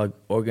like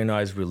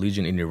organized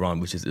religion in Iran,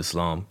 which is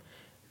Islam,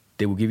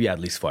 they will give you at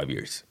least 5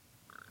 years.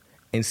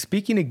 And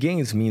speaking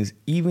against means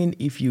even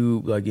if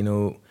you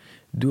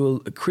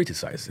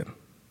criticize them.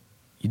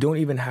 You don't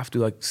even have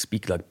to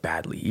speak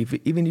badly.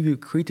 Even if you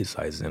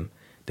criticize them,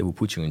 they will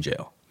put you in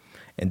jail.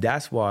 And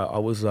that's why I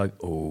was like,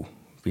 oh,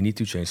 we need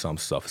to change some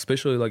stuff,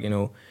 especially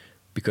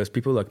because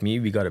people like me,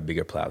 we got a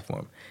bigger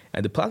platform.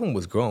 And the platform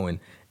was growing,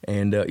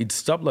 and it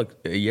stopped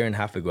a year and a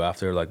half ago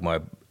after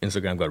my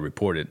Instagram got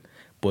reported.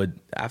 But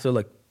after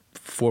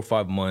 4 or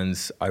 5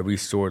 months, I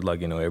restored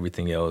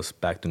everything else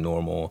back to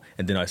normal,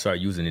 and then I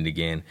started using it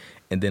again.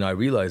 And then I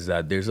realized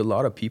that there's a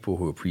lot of people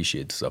who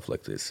appreciate stuff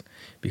like this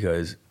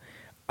because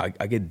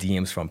I get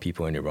DMs from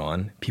people in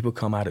Iran. People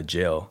come out of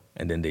jail,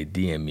 and then they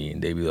DM me, and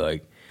they be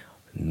like,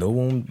 no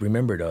one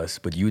remembered us,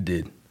 but you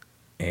did.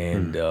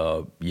 And,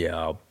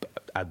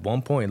 at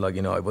one point,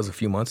 it was a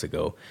few months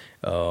ago.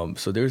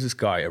 So there's this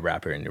guy, a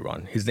rapper in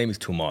Iran. His name is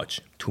Tumaj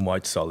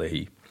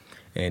Salehi,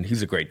 and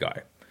he's a great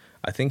guy.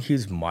 I think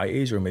he's my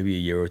age or maybe a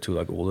year or two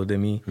older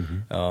than me.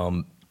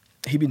 Mm-hmm.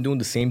 He's been doing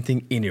the same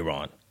thing in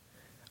Iran.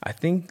 I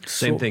think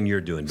same thing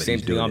you're doing, but same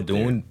he's thing doing I'm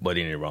doing, but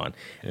in Iran.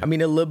 Yeah. I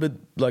mean, a little bit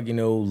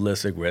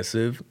less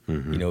aggressive,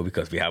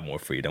 because we have more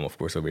freedom, of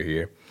course, over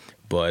here.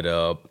 But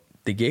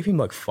they gave him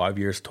 5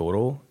 years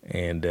total,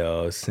 and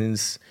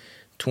since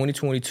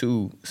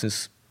 2022,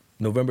 since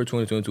November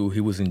 2022, he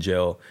was in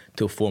jail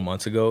till 3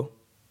 months ago.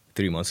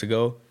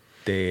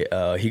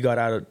 He got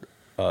out.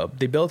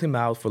 They bailed him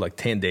out for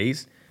 10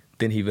 days.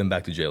 Then he went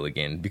back to jail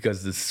again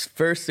because this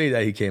first day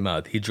that he came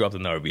out, he dropped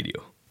another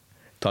video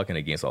talking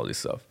against all this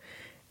stuff.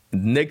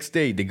 Next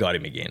day, they got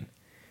him again.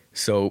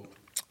 So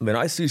when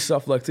I see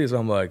stuff like this,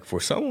 I'm like, for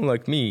someone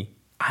like me,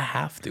 I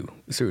have to.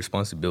 It's a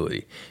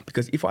responsibility.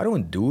 Because if I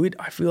don't do it,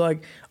 I feel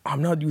like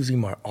I'm not using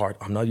my art.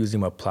 I'm not using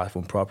my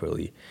platform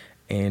properly.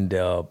 And,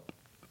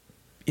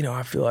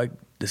 I feel like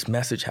this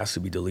message has to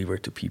be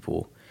delivered to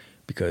people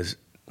because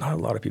not a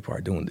lot of people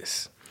are doing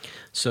this.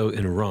 So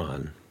in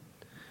Iran,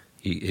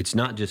 it's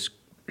not just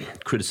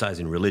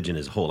criticizing religion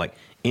as a whole,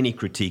 any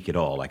critique at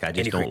all. I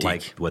just don't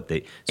like what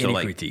they... So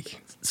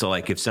critique. So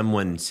if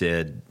someone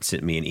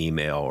sent me an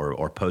email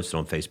or posted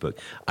on Facebook,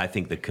 I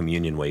think the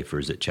communion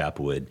wafers at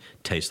Chapelwood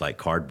taste like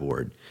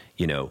cardboard,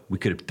 we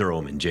could throw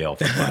them in jail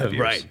for 5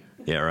 years. Right.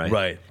 Yeah, right?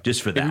 Right.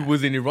 Just for that. If it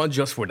was in Iran,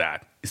 just for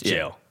that, it's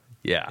jail.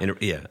 Yeah.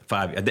 Yeah,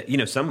 5.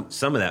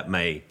 Some of that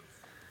may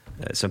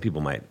Some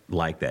people might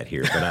like that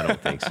here, but I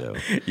don't think so.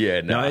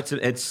 Yeah, no.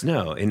 It's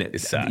no. And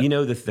it's sad. You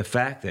know, the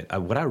fact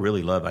that what I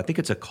really love, I think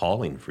it's a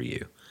calling for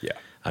you. Yeah.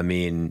 I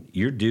mean,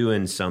 you're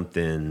doing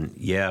something,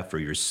 for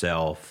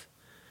yourself.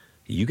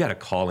 You got a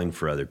calling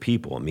for other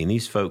people. I mean,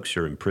 these folks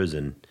are in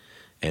prison,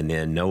 and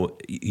then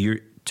you're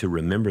to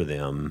remember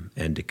them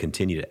and to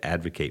continue to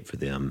advocate for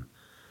them,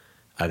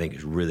 I think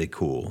is really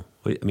cool.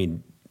 I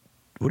mean,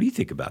 what do you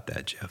think about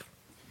that, Jeff?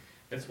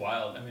 It's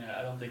wild. I mean,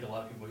 I don't think a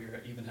lot of people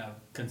here even have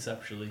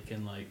conceptually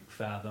can like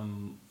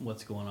fathom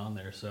what's going on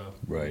there. So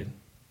Right.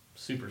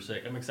 Super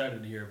sick. I'm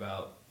excited to hear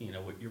about, you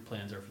know, what your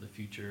plans are for the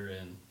future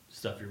and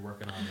stuff you're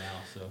working on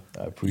now.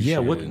 So I appreciate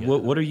it.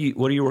 What are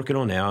you working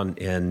on now,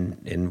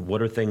 and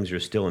what are things that are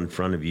still in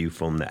front of you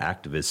from the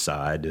activist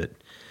side,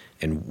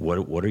 and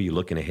what are you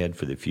looking ahead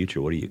for the future?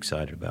 What are you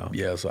excited about?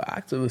 Yeah, so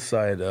activist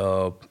side,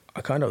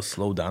 I kind of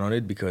slowed down on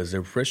it because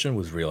the repression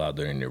was real out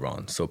there in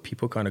Iran. So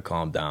people kind of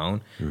calmed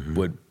down,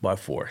 but by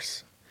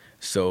force.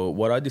 So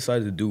what I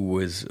decided to do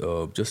was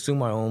just do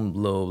my own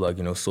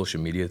little social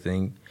media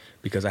thing,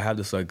 because I have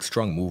this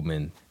strong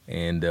movement.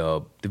 And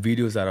the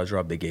videos that I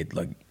drop, they get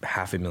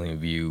 500,000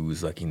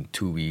 views in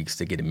 2 weeks.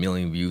 They get 1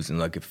 million views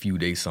in a few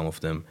days, some of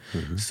them.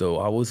 So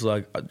I was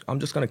like, I'm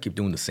just going to keep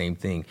doing the same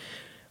thing.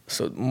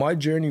 So my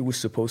journey was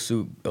supposed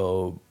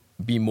to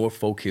be more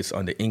focused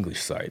on the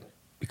English side,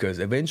 because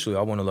eventually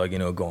I want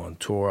to go on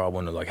tour. I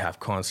want to have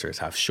concerts,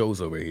 have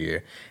shows over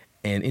here.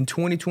 And in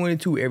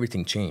 2022,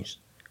 everything changed.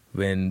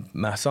 When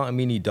Mahsa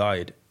Amini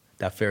died,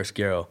 that first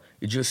girl,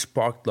 it just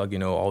sparked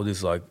all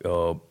these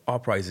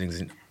uprisings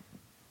in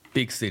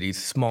big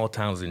cities, small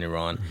towns in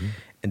Iran.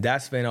 And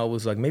that's when I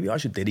was like, maybe I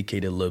should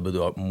dedicate a little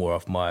bit more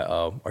of my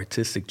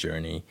artistic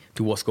journey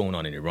to what's going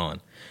on in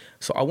Iran.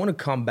 So I want to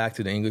come back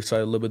to the English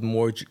side a little bit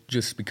more,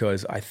 just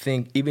because I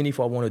think even if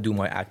I want to do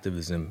my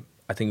activism,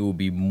 I think it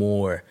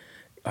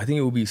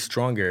will be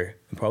stronger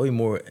and probably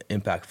more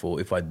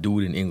impactful if I do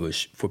it in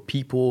English for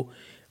people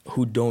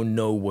who don't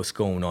know what's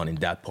going on in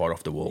that part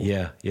of the world.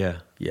 Yeah.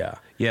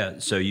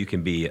 So you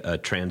can be a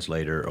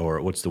translator,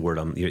 or what's the word?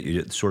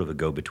 You're sort of a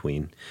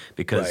go-between,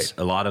 because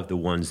a lot of the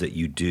ones that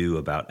you do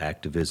about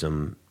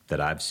activism that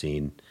I've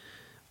seen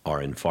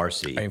are in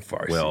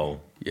Farsi.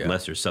 Well,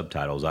 unless there's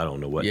subtitles, I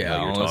don't know what the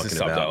hell you're talking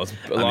about.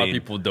 A lot of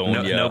people don't.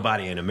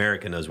 Nobody in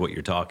America knows what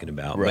you're talking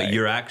about. Right. But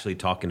you're actually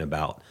talking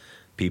about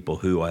people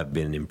who have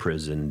been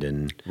imprisoned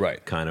and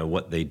kind of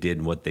what they did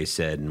and what they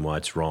said and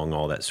what's wrong,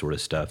 all that sort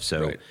of stuff.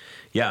 So,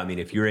 I mean,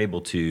 if you're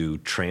able to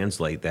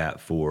translate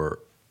that for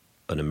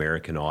an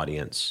American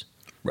audience,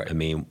 I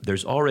mean,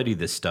 there's already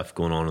this stuff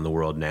going on in the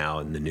world now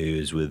in the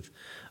news with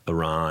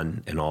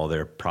Iran and all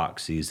their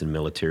proxies and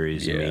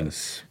militaries. I mean,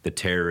 the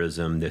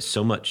terrorism, there's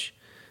so much,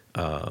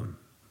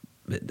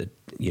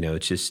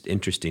 it's just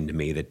interesting to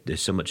me that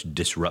there's so much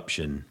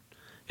disruption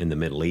in the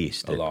Middle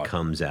East that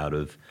comes out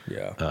of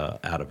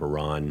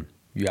Iran.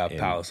 You have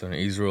Palestine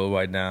and Israel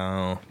right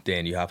now.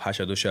 Then you have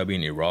Hashad al-Shabi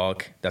in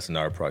Iraq. That's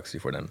another proxy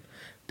for them.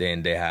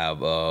 Then they have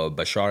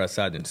Bashar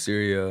Assad in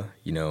Syria,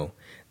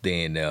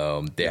 Then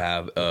they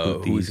have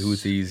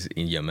Houthis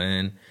in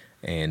Yemen,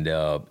 and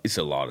it's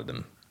a lot of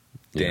them.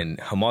 Then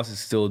Hamas is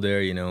still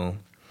there,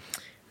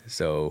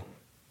 So,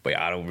 but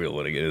I don't really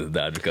want to get into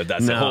that, because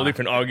that's a whole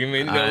different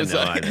argument. I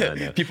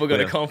know. People are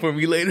going to come for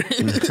me later.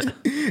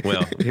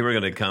 Well, people are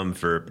going to come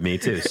for me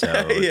too, so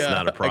it's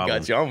not a problem. I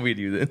got you. I'm with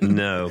you then.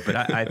 No, but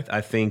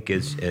I think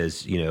as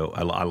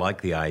I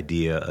like the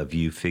idea of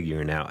you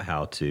figuring out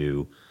how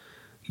to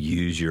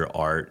use your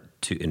art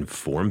to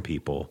inform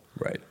people,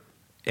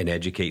 and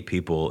educate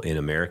people in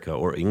America,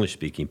 or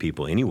English-speaking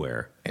people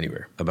anywhere,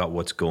 about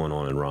what's going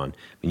on in Iran.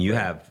 I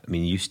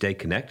mean, you stay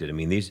connected. I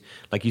mean, these,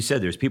 like you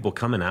said, there's people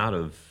coming out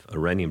of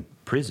Iranian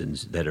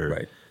prisons that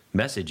are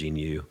messaging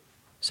you,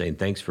 saying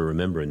thanks for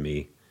remembering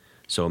me.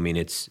 So I mean,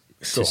 it's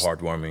so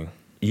heartwarming.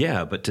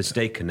 Yeah, but to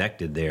stay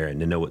connected there and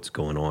to know what's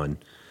going on,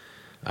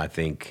 I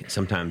think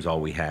sometimes all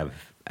we have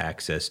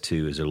access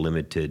to is a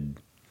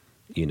limited,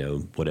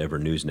 whatever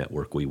news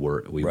network we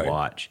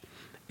watch,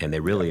 and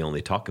they really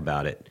only talk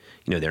about it.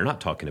 They're not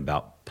talking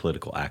about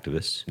political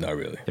activists. Not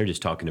really. They're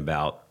just talking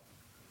about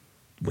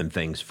when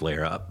things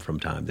flare up from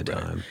time to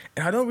time.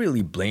 And I don't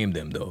really blame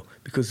them, though,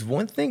 because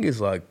one thing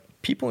is,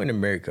 people in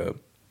America,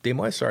 they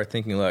might start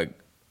thinking all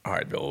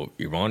right, well,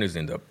 Iran is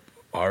in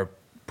our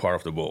part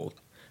of the world.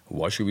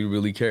 Why should we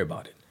really care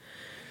about it?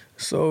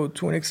 So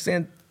to an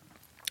extent,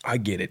 I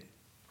get it.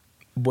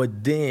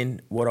 But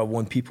then what I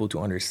want people to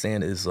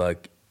understand is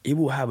it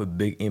will have a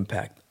big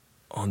impact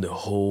on the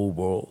whole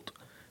world,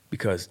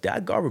 because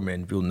that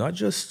government will not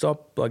just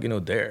stop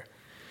there.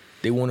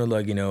 They want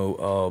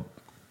to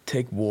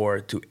take war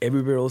to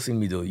everywhere else in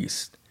Middle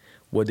East.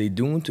 What they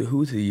doing to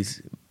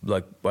Houthis,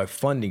 by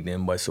funding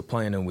them, by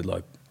supplying them with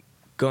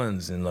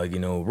guns and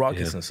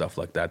rockets and stuff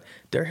like that,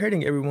 they're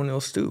hurting everyone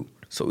else too.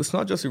 So it's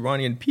not just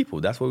Iranian people.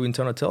 That's what we're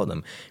trying to tell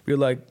them.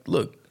 We're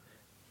look,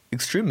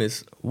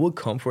 extremists will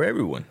come for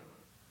everyone.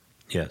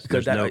 Yes,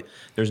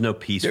 there's no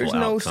peaceful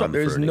outcome.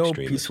 There's no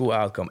peaceful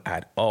outcome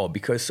at all,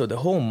 because the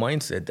whole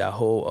mindset, that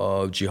whole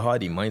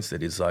jihadi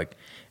mindset is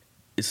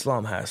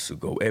Islam has to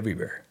go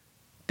everywhere.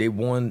 They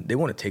want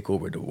to take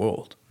over the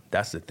world.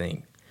 That's the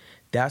thing.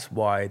 That's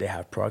why they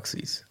have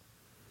proxies.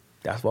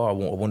 That's why I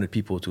wanted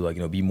people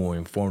to be more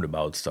informed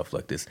about stuff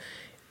like this.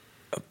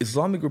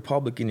 Islamic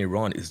Republic in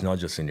Iran is not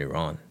just in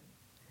Iran.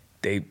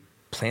 They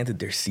planted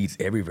their seeds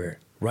everywhere.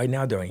 Right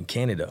now they're in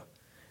Canada.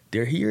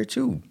 They're here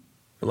too.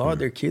 A lot of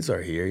their kids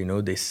are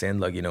here. They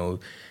send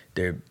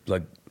their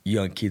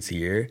young kids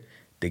here.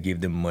 They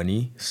give them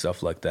money,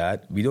 stuff like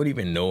that. We don't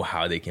even know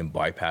how they can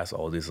bypass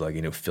all these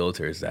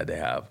filters that they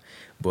have.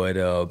 But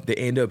they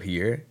end up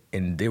here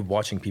and they're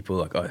watching people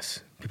like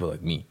us, people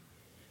like me.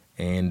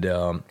 And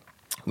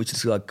which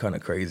is kind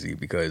of crazy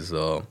because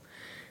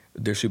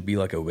there should be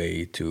a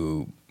way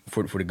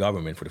for the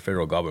government, for the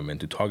federal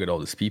government to target all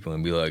these people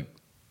and be like,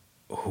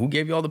 who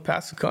gave you all the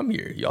pass to come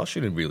here? Y'all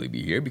shouldn't really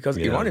be here because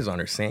Iran is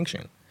under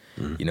sanction.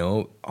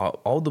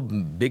 All the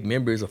big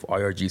members of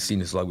IRGC in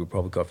the Islamic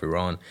Republic of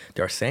Iran,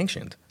 they are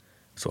sanctioned.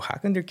 So how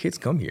can their kids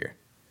come here?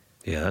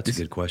 Yeah, that's a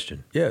good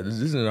question. Yeah, this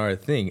is another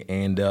thing.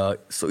 And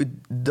so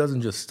it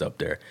doesn't just stop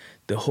there.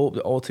 The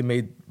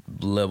ultimate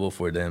level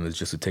for them is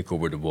just to take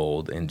over the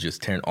world and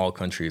just turn all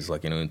countries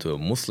into a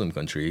Muslim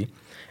country.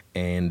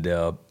 And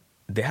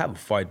they have a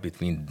fight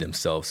between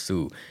themselves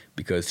too,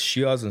 because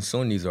Shias and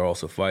Sunnis are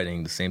also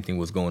fighting. The same thing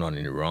was going on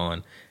in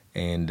Iran.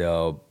 And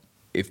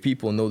if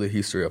people know the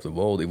history of the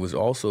world, it was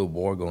also a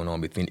war going on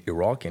between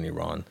Iraq and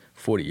Iran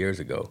 40 years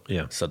ago.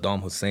 Yeah.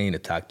 Saddam Hussein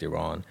attacked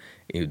Iran.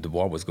 The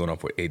war was going on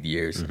for 8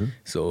 years.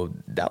 So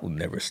that would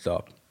never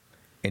stop.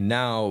 And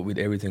now with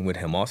everything with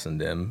Hamas and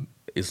them,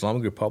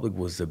 Islamic Republic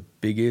was the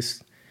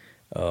biggest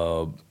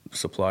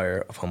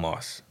supplier of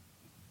Hamas.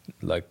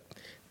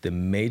 The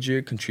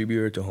major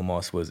contributor to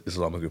Hamas was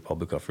Islamic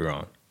Republic of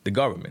Iran. The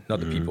government,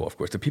 not the people, of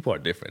course. The people are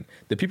different.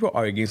 The people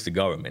are against the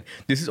government.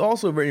 This is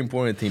also a very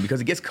important thing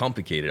because it gets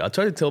complicated. I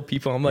try to tell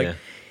people, I'm like,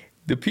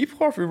 the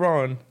people of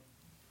Iran,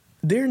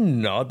 they're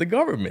not the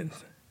government.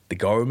 The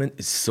government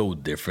is so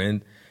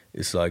different.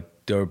 It's like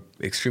they're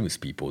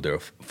extremist people. They're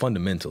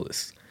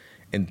fundamentalists.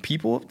 And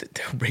people,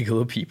 they're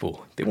regular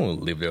people. They want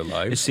to live their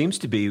lives. It seems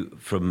to be,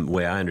 from the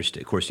way I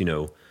understand, of course,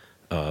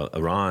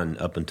 Iran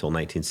up until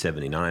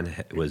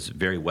 1979 was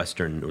very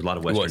Western, there was a lot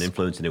of Western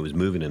influence, and it was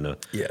moving in a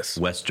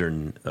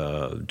Western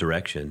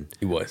direction.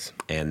 It was.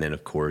 And then,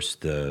 of course,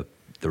 the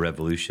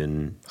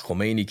revolution.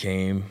 Khomeini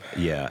came.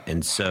 Yeah,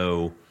 and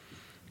so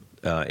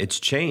it's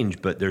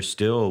changed, but there's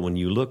still, when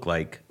you look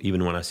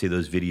even when I see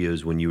those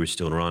videos when you were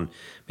still in Iran,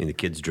 the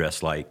kids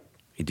dress like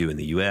you do in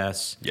the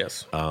U.S.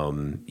 Yes.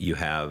 You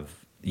have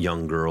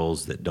young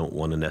girls that don't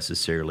want to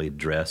necessarily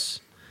dress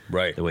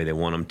the way they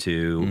want them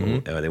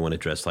to. They want to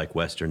dress like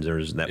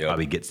Westerners, and that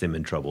probably gets them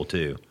in trouble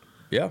too.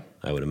 Yeah.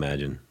 I would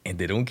imagine. And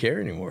they don't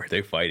care anymore.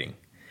 They're fighting.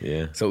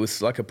 Yeah. So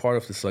it's a part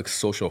of this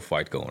social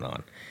fight going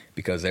on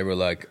because they were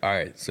like, all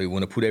right, so you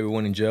want to put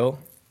everyone in jail?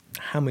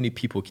 How many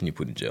people can you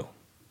put in jail?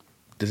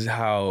 This is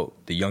how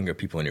the younger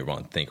people in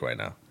Iran think right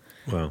now.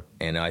 Wow.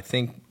 And I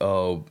think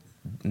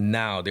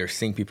now they're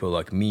seeing people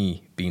like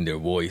me being their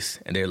voice,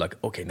 and they're like,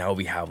 okay, now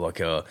we have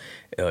a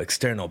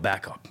external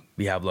backup.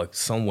 We have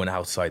someone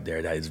outside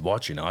there that is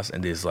watching us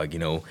and is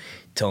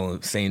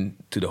saying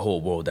to the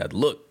whole world that,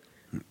 look,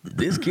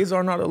 these kids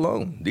are not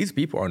alone. These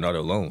people are not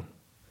alone.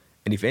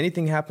 And if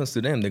anything happens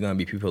to them, they're going to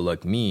be people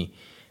like me,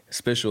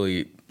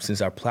 especially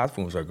since our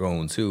platforms are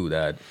growing too,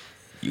 that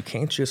you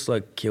can't just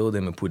kill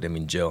them and put them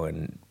in jail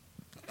and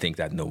think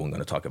that no one's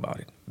going to talk about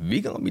it.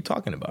 We're going to be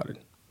talking about it.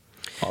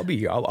 I'll be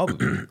here.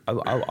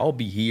 I'll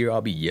be here.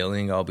 I'll be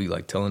yelling. I'll be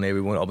telling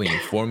everyone. I'll be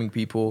informing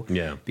people.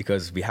 Yeah.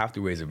 Because we have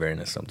to raise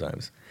awareness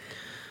sometimes.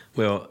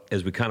 Well,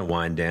 as we kind of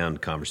wind down the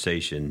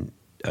conversation,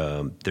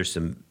 there's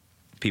some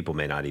people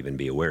may not even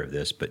be aware of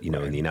this, but in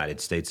the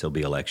United States there'll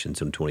be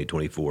elections in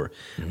 2024.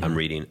 I'm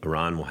reading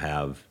Iran will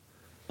have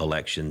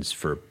elections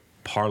for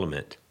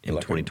parliament in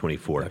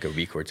 2024. Like a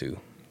week or two.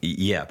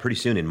 Yeah, pretty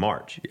soon in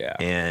March. Yeah.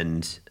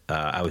 And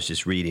I was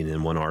just reading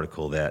in one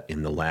article that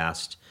in the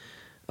last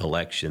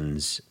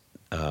elections,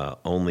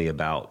 only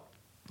about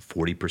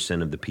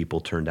 40% of the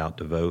people turned out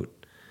to vote.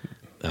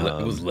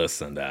 It was less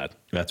than that.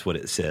 That's what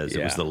it says.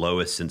 Yeah. It was the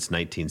lowest since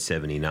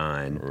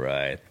 1979.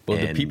 Right. But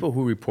the people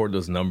who report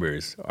those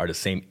numbers are the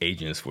same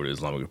agents for the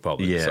Islamic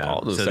Republic. Yeah.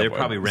 So they're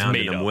probably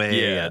rounding them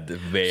way up.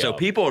 So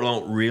people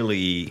don't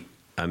really,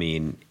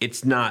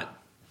 it's not,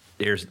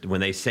 when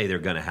they say they're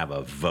going to have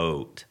a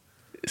vote,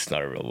 it's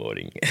not a real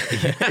voting.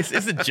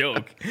 It's a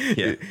joke.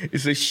 Yeah.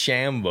 It's a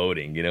sham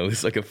voting,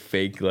 It's like a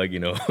fake, I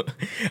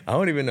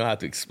don't even know how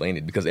to explain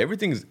it because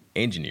everything's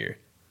engineered.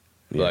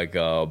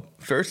 Yeah.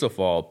 First of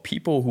all,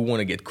 people who want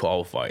to get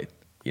qualified,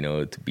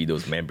 to be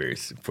those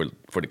members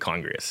for the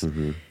Congress,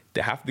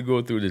 they have to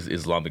go through these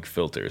Islamic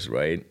filters,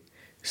 right?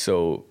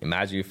 So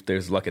imagine if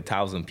there's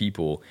 1,000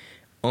 people,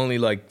 only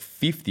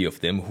 50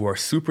 of them who are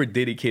super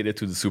dedicated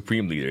to the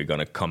supreme leader are going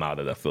to come out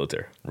of that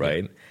filter,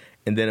 right? Yeah.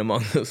 And then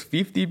among those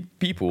 50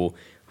 people,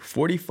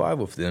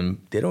 45 of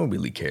them, they don't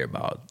really care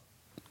about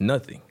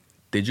nothing.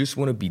 They just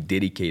want to be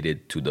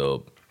dedicated to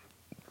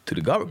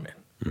the government,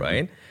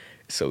 right?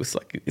 So it's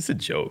like, it's a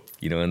joke,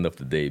 end of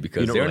the day,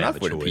 because don't they're really not have a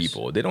for the choice.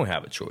 people. They don't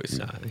have a choice.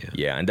 Nah, yeah.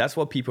 Yeah, and that's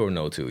what people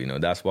know too.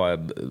 That's why,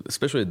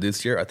 especially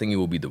this year, I think it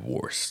will be the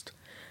worst.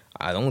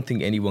 I don't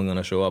think anyone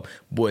gonna show up.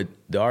 But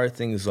the other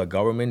thing is, like,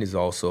 government is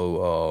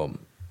also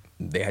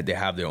they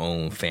have their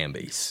own fan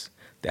base.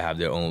 They have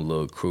their own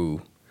little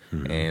crew,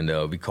 and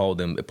we call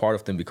them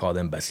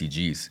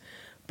basijis.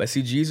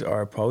 Basijis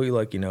are probably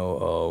like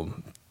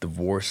the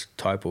worst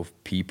type of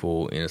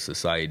people in a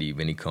society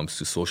when it comes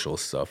to social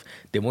stuff.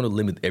 They want to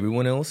limit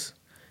everyone else,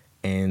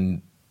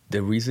 and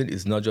the reason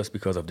is not just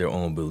because of their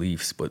own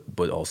beliefs,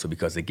 but also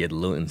because they get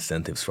little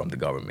incentives from the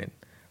government,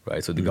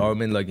 right? So the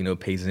government,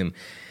 pays them.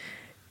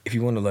 If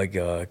you want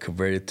to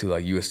convert it to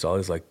like US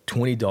dollars, like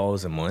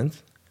 $20 a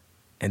month,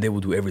 and they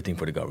will do everything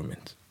for the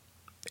government,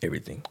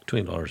 everything.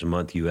 $20 a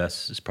month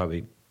US is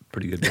probably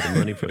pretty good bit of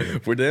money for them.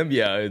 For them,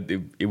 yeah,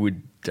 it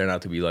would turn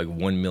out to be like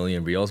 1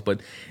 million reals, but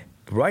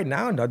right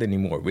now, not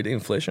anymore. With the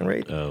inflation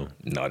rate,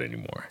 not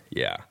anymore.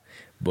 Yeah,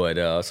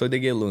 but so they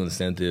get little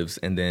incentives,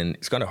 and then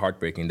it's kind of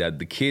heartbreaking that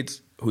the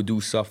kids who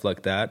do stuff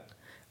like that,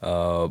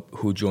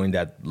 who join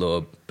that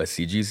little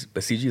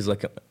Basiji is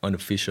like an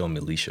unofficial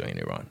militia in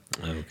Iran.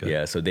 Okay.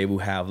 Yeah, so they will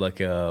have like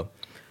a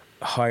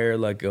higher,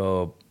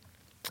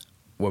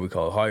 what we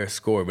call a higher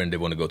score when they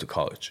want to go to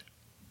college.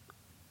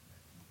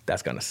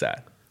 That's kind of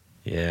sad.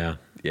 Yeah.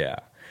 Yeah.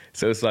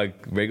 So it's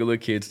like regular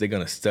kids, they're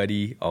going to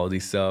study all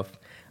this stuff,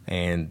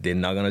 and they're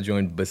not going to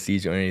join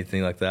Basij or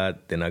anything like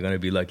that. They're not going to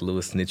be like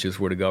little snitches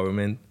for the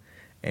government,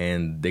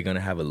 and they're going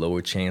to have a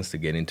lower chance to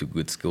get into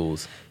good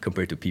schools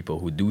compared to people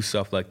who do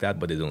stuff like that,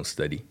 but they don't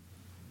study.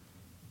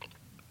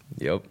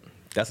 Yep.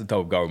 That's the type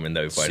of government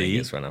that we're fighting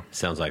against right now.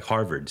 Sounds like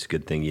Harvard's.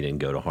 Good thing you didn't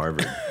go to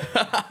Harvard.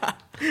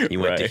 You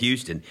went to Right.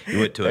 Houston. You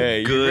went to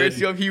a good,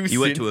 University of Houston.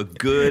 You went to a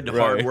good, Right.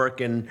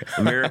 hardworking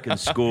American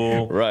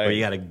school Right. where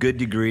you got a good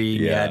degree.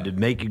 You Yeah. had to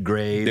make your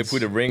grades. They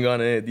put a ring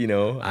on it, I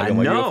got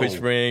my know. fish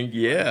ring.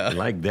 Yeah. I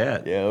like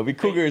that. Yeah, it'll be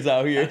cougars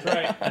out here.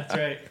 That's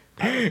right.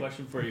 I have a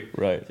question for you.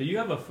 Right. So you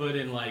have a foot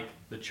in like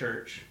the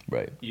church.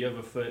 Right. You have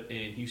a foot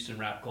in Houston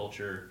rap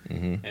culture,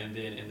 Mm-hmm. and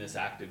then in this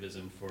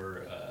activism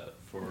for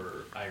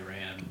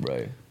Iran.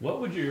 Right.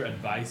 What would your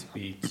advice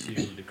be to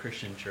the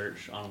Christian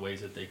church on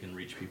ways that they can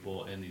reach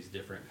people in these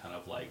different kind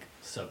of like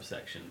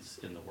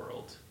subsections in the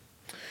world?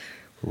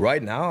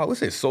 Right now, I would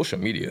say social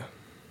media.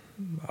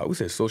 I would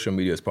say social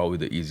media is probably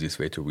the easiest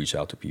way to reach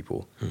out to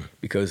people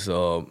because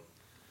the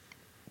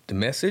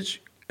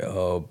message,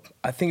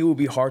 I think it would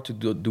be hard to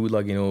do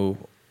like,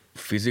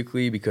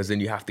 physically, because then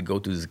you have to go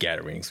to these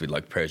gatherings with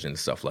like Persians and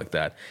stuff like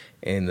that.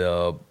 And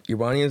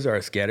Iranians are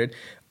scattered.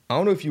 I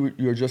don't know if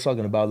you're just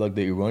talking about like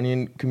the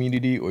Iranian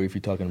community or if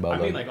you're talking about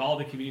I mean, like all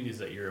the communities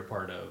that you're a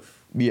part of.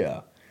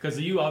 Yeah. Because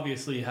you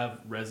obviously have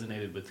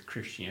resonated with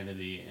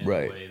Christianity in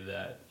Right. a way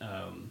that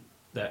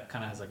that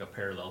kind of has like a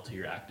parallel to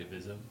your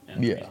activism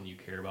and the Yeah. reason you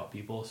care about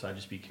people. So I'd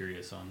just be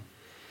curious on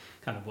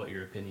kind of what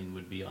your opinion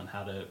would be on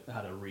how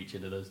to reach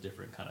into those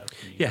different kind of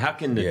communities. Yeah, how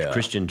can the Yeah.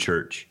 Christian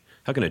church,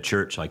 how can a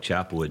church like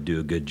Chapelwood do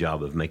a good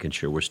job of making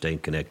sure we're staying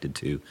connected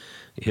to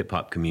the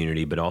hip-hop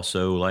community, but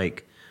also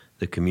like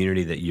the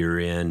community that you're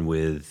in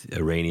with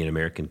Iranian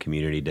American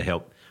community to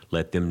help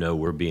let them know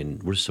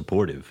we're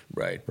supportive.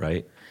 Right.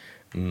 Right?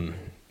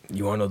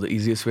 You want to know the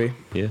easiest way?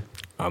 Yeah.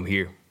 I'm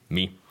here.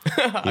 Me.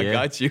 I Yeah.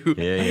 got you.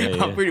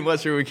 Yeah. I'm pretty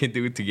much sure we can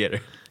do it together.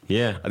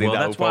 Yeah. I think Well, that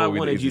that's would why I probably be the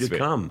wanted you to easiest way.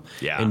 come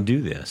Yeah. and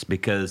do this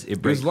because it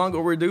It breaks was long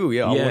overdue.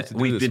 Yeah, I Yeah, wanted to do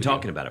we've this been with you.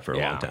 talking about it for a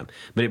Yeah. long time.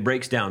 But it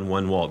breaks down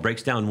one wall. It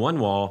breaks down one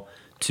wall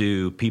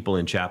to people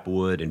in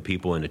Chapelwood and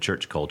people in the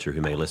church culture who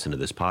may listen to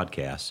this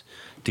podcast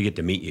to get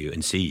to meet you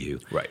and see you.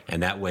 Right.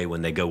 And that way,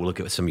 when they go look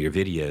at some of your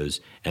videos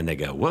and they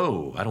go,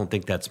 whoa, I don't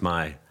think that's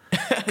my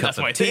cup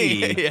my of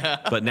tea. thing. Yeah.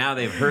 But now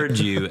they've heard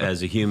you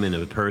as a human,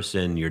 a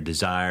person, your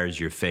desires,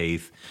 your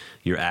faith,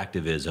 your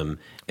activism.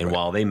 And Right.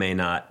 while they may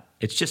not,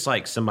 it's just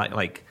like somebody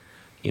like,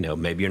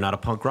 maybe you're not a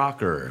punk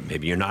rocker,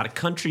 maybe you're not a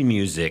country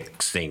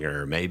music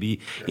singer, maybe,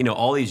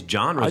 all these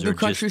genres I do are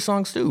country just.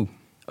 songs too.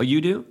 Oh, you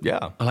do?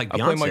 Yeah. I like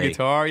Beyonce. I play my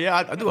guitar.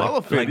 Yeah, I do all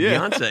of it. Like yeah.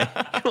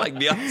 Beyonce. Like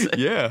Beyonce.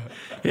 Yeah.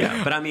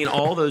 Yeah. But I mean,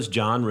 all those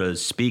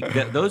genres speak,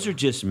 those are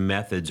just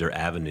methods or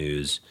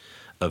avenues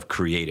of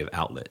creative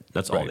outlet.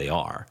 That's all Right. they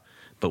are.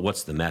 But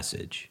what's the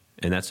message?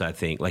 And that's, I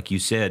think, like you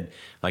said,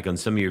 like on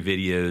some of your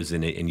videos,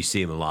 and you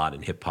see them a lot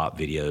in hip hop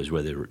videos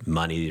where there's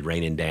money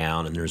raining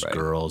down and there's Right.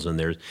 girls and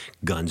there's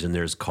guns and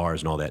there's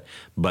cars and all that.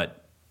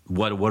 But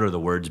what are the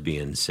words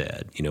being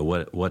said?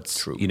 What's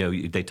True.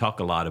 They talk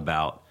a lot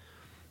about,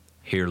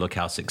 here, look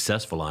how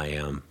successful I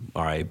am.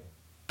 All right,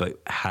 but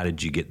how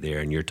did you get there?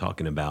 And you're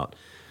talking about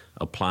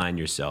applying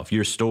yourself,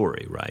 your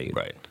story, right?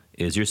 Right.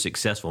 Is you're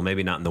successful,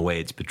 maybe not in the way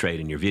it's portrayed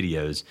in your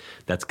videos.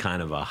 That's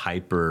kind of a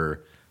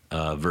hyper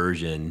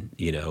version,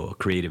 a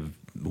creative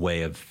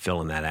way of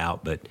filling that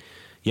out. But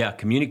yeah,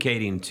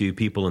 communicating to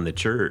people in the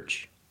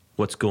church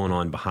what's going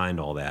on behind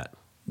all that,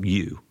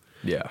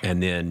 Yeah.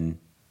 and then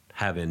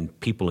having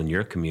people in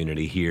your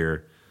community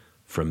hear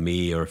from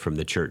me or from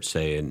the church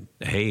saying,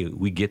 hey,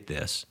 we get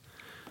this.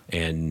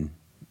 And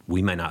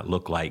we may not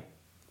look like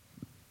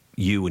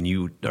you when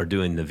you are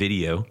doing the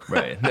video.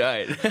 Right.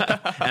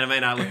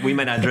 And we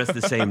may not dress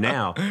the same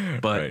now,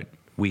 but Right.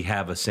 we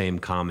have a same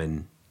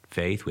common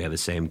faith. We have the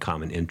same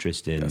common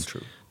interest in That's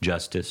true.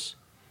 justice,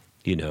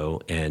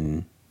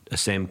 and a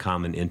same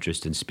common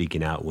interest in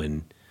speaking out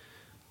when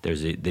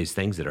there's these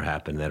things that are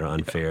happening that are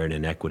unfair and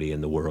inequity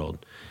in the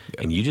world.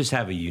 Yeah. And you just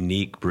have a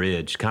unique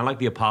bridge, kind of like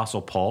the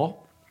Apostle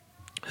Paul,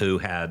 who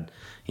had,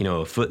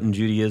 a foot in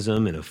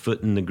Judaism and a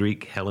foot in the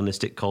Greek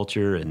Hellenistic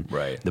culture and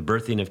Right. the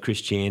birthing of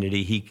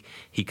Christianity.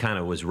 He kind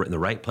of was in the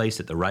right place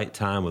at the right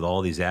time with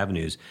all these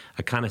avenues.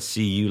 I kind of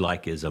see you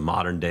like as a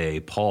modern day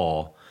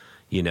Paul.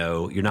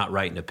 You're not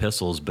writing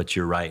epistles, but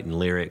you're writing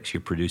lyrics,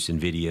 you're producing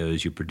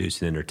videos, you're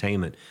producing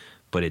entertainment,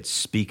 but it's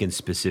speaking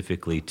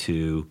specifically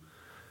to,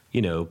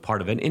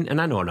 part of it. And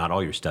I know not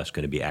all your stuff's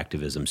going to be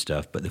activism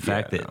stuff, but the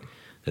fact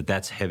that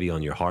that's heavy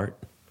on your heart,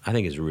 I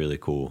think is really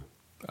cool.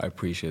 I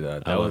appreciate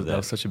that. I love That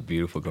was such a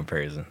beautiful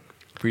comparison.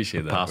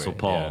 Appreciate that. Apostle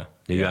Paul.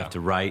 Yeah. You have to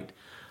write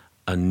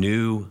a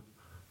new,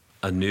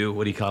 what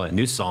do you call it? A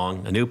new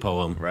song, a new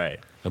poem. Right.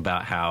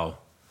 About how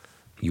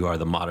you are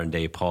the modern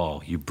day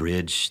Paul. You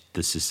bridge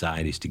the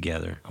societies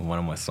together. On one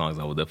of my songs,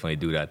 I will definitely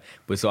do that.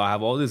 But so I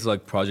have all these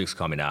projects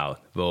coming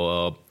out.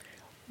 Well,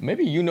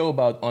 maybe you know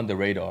about On the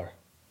Radar,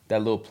 that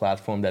little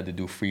platform that they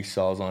do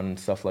freestyles on and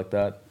stuff like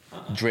that.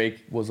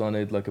 Drake was on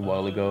it a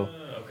while ago.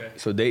 Okay.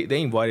 So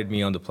they invited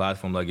me on the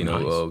platform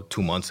Nice.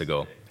 2 months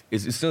ago.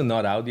 It's still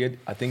not out yet.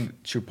 I think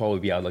it should probably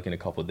be out in a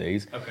couple of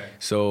days. Okay.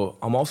 So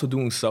I'm also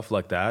doing stuff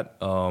like that.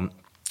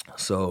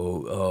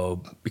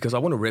 Because I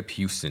want to rep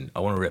Houston,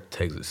 I want to rep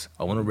Texas,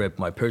 I want to rep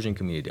my Persian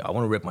community, I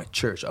want to rep my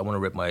church, I want to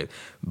rep my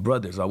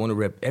brothers, I want to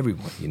rep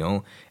everyone,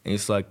 And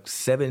it's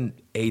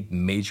 7-8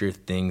 major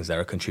things that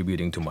are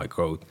contributing to my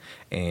growth,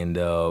 and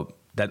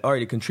that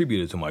already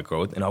contributed to my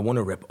growth, and I want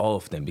to rep all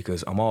of them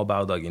because I'm all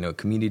about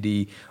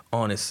community,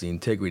 honesty,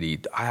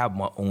 integrity. I have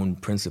my own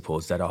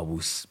principles that I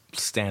will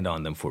stand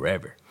on them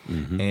forever.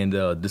 Mm-hmm. And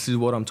this is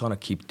what I'm trying to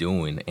keep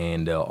doing.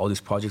 And all these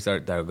projects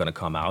that are going to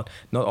come out,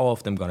 not all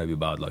of them going to be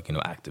about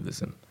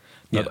activism.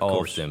 Not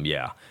all of them,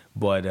 yeah.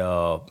 But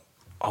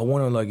I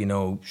want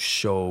to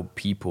show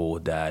people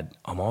that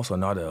I'm also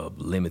not a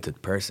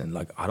limited person.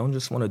 I don't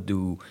just want to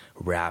do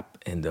rap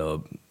in the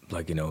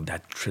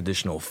that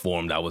traditional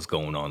form that was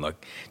going on,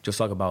 just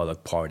talk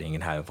about partying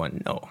and having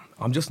fun. No,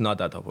 I'm just not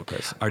that type of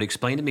person. All right,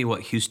 explain to me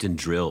what Houston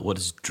drill. What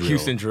is drill?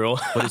 Houston drill.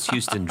 What is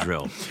Houston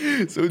drill?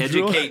 So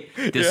educate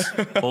this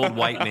old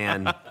white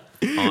man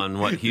on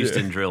what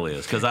Houston drill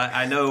is, because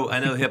I know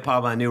hip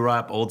hop, I knew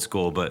rap, old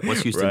school, but what's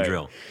Houston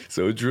drill?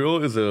 So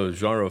drill is a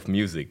genre of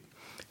music.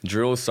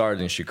 Drill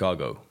started in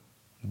Chicago,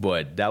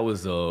 but that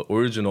was the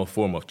original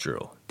form of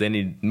drill. Then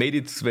it made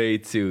its way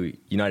to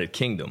United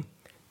Kingdom.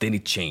 Then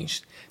it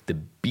changed. The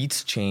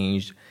beats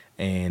changed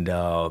and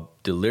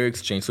the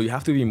lyrics changed. So you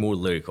have to be more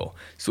lyrical.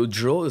 So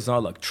drill is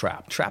not like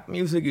trap. Trap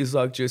music is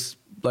just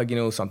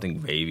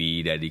something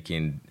wavy that you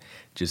can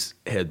just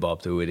head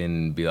bop to it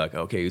and be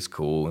okay, it's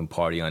cool and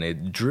party on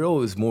it.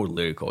 Drill is more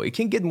lyrical. It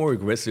can get more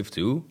aggressive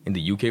too in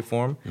the UK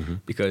form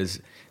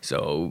because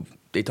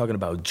they're talking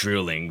about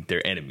drilling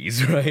their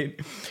enemies, right?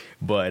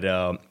 But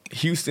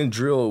Houston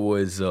drill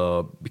was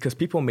because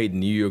people made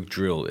New York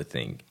drill a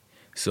thing.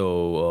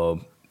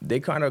 So they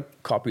kind of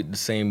copied the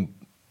same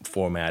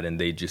format and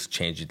they just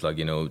changed it,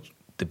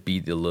 the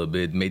beat a little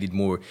bit, made it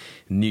more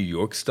New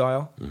York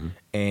style. Mm-hmm.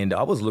 And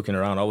I was looking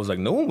around, I was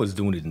no one was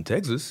doing it in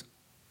Texas.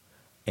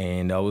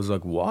 And I was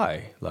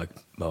why?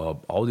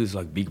 All these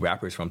big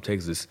rappers from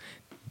Texas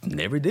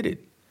never did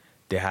it.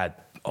 They had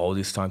all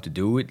this time to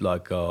do it,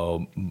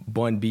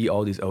 Bun B,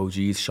 all these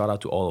OGs, shout out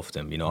to all of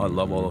them. I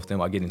love all of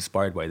them, I get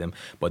inspired by them.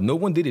 But no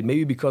one did it,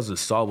 maybe because the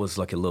style was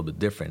a little bit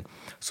different.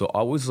 So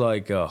I was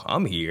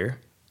I'm here.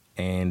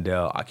 And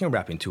I can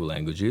rap in 2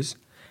 languages,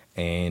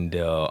 and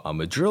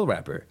I'm a drill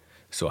rapper.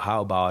 So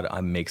how about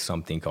I make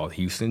something called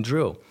Houston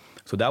Drill?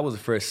 So that was the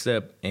first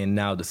step, and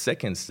now the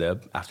second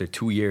step, after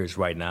 2 years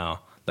right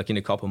now, in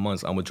a couple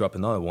months, I'm going to drop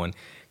another one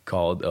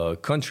called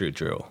Country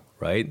Drill,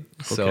 right?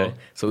 Okay.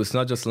 So it's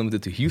not just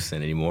limited to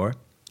Houston anymore.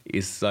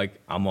 It's I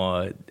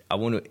want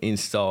to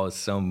install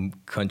some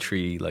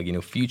country,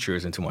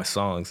 features into my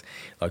songs,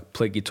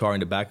 play guitar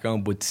in the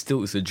background, but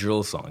still it's a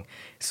drill song.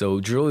 So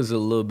drill is a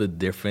little bit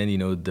different.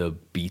 The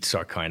beats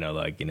are kind of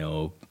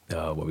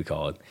what we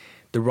call it.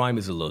 The rhyme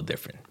is a little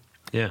different.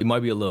 Yeah. It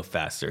might be a little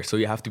faster. So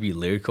you have to be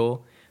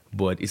lyrical,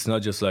 but it's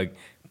not just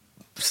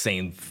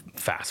saying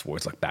fast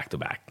words back to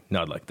back.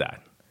 Not like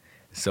that.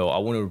 So I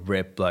want to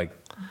rep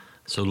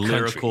so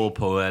lyrical,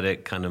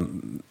 poetic kind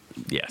of.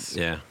 Yes.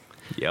 Yeah.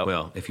 Yep.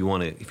 Well, if you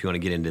want to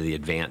get into the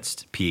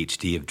advanced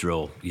PhD of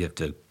drill, you have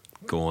to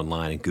go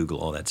online and Google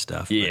all that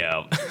stuff.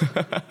 Yeah.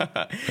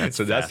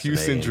 So that's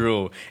Houston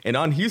drill. And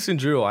on Houston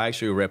drill, I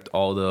actually repped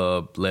all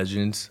the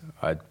legends.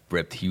 I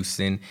repped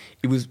Houston.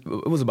 It was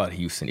about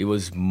Houston. It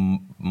was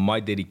my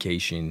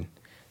dedication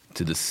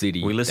to the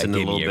city. We listened that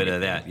to a gave little me bit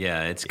of everything. that.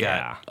 Yeah, it's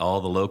got all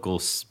the local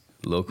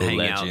local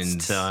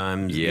legends.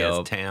 Times,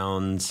 yes,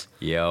 towns.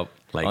 Yep.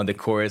 Like, on the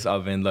chorus,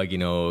 I've been like,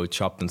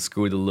 chopped and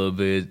screwed a little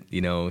bit.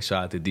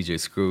 Shout out to DJ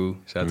Screw.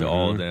 Shout out to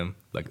all of them,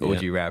 like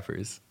OG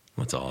rappers.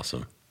 That's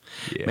awesome.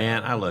 Yeah.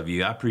 Man, I love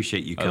you. I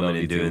appreciate you coming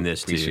and doing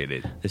this too. Appreciate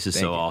it. This is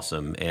so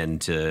awesome. And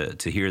to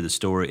hear the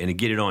story and to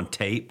get it on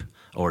tape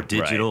or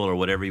digital or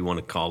whatever you want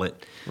to call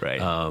it,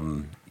 right.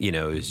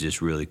 Is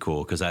just really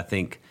cool because I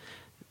think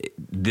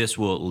this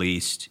will at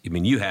least,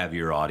 you have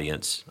your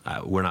audience.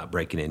 We're not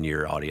breaking into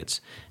your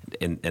audience,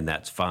 and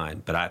that's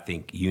fine. But I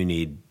think you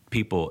need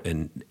people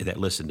that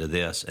listen to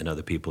this, and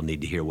other people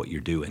need to hear what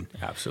you're doing.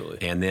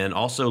 Absolutely. And then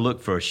also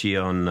look for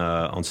Arshia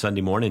on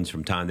Sunday mornings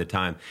from time to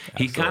time.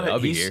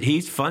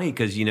 He's funny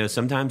because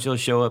sometimes he'll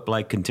show up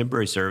like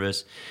contemporary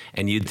service,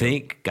 and you'd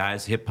think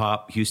guys hip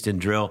hop, Houston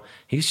drill.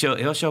 He'll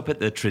show up at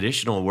the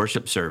traditional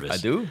worship service. I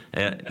do.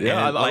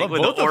 I like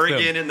with both the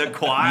organ and the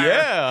choir.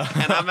 Yeah.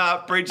 And I'm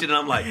out preaching, and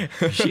I'm like,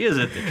 she is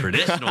at the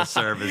traditional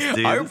service,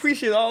 dude. I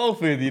appreciate all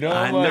of it.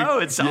 I know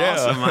it's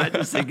awesome. I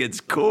just think it's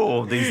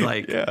cool. He's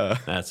like,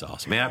 that's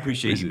awesome, man. I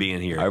appreciate you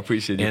being here. I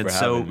appreciate you for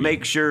having me. And so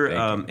make sure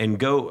and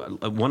go.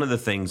 One of the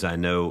things I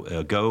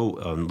know, go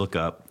look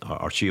up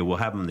Arshia. We'll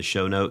have them in the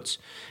show notes,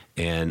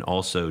 and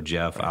also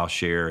Jeff, I'll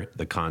share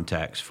the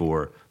contacts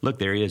for. Look,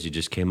 there he is. He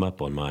just came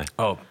up on my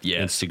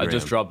Instagram. I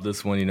just dropped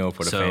this one,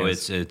 for the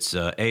fans. So it's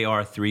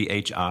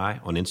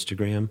AR3HI on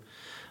Instagram,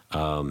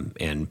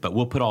 but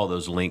we'll put all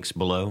those links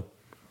below,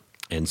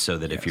 and so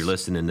that if you're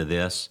listening to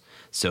this.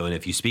 And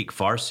if you speak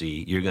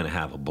Farsi, you're going to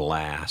have a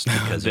blast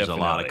because there's a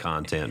lot of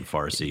content in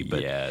Farsi.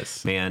 But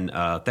man,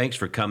 thanks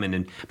for coming.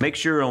 And make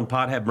sure on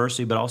Pod Have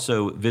Mercy, but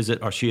also visit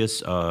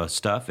Arshia's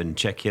stuff and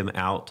check him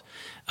out.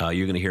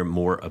 You're going to hear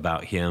more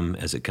about him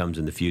as it comes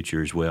in the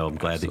future as well. I'm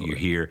glad that you're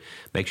here.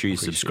 Make sure you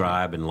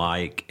subscribe and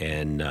like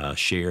and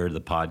share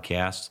the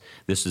podcast.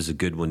 This is a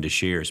good one to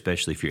share,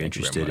 especially if you're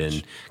interested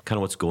in kind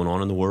of what's going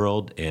on in the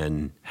world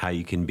and how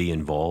you can be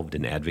involved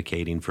in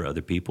advocating for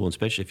other people,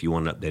 especially if you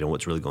want an update on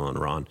what's really going on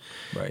in Iran.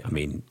 Right.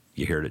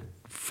 You heard it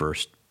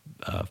first,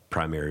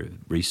 primary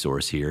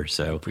resource here.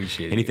 So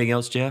appreciate anything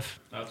else, Jeff?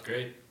 That's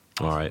great.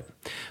 All right.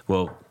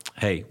 Well,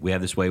 hey, we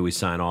have this way we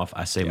sign off.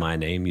 I say my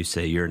name, you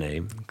say your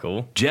name.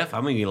 Cool. Jeff,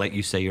 I'm going to let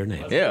you say your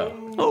name. Yeah.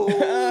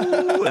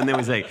 Oh, and then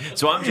we say,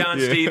 so I'm John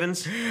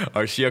Stevens.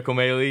 Arshia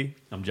Komeili.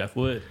 I'm Jeff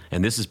Wood.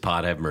 And this is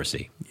Pod Have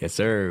Mercy. Yes,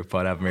 sir.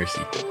 Pod Have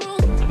Mercy.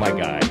 My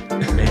guy.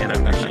 Man,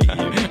 I appreciate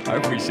you. I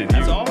appreciate you.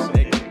 That's awesome.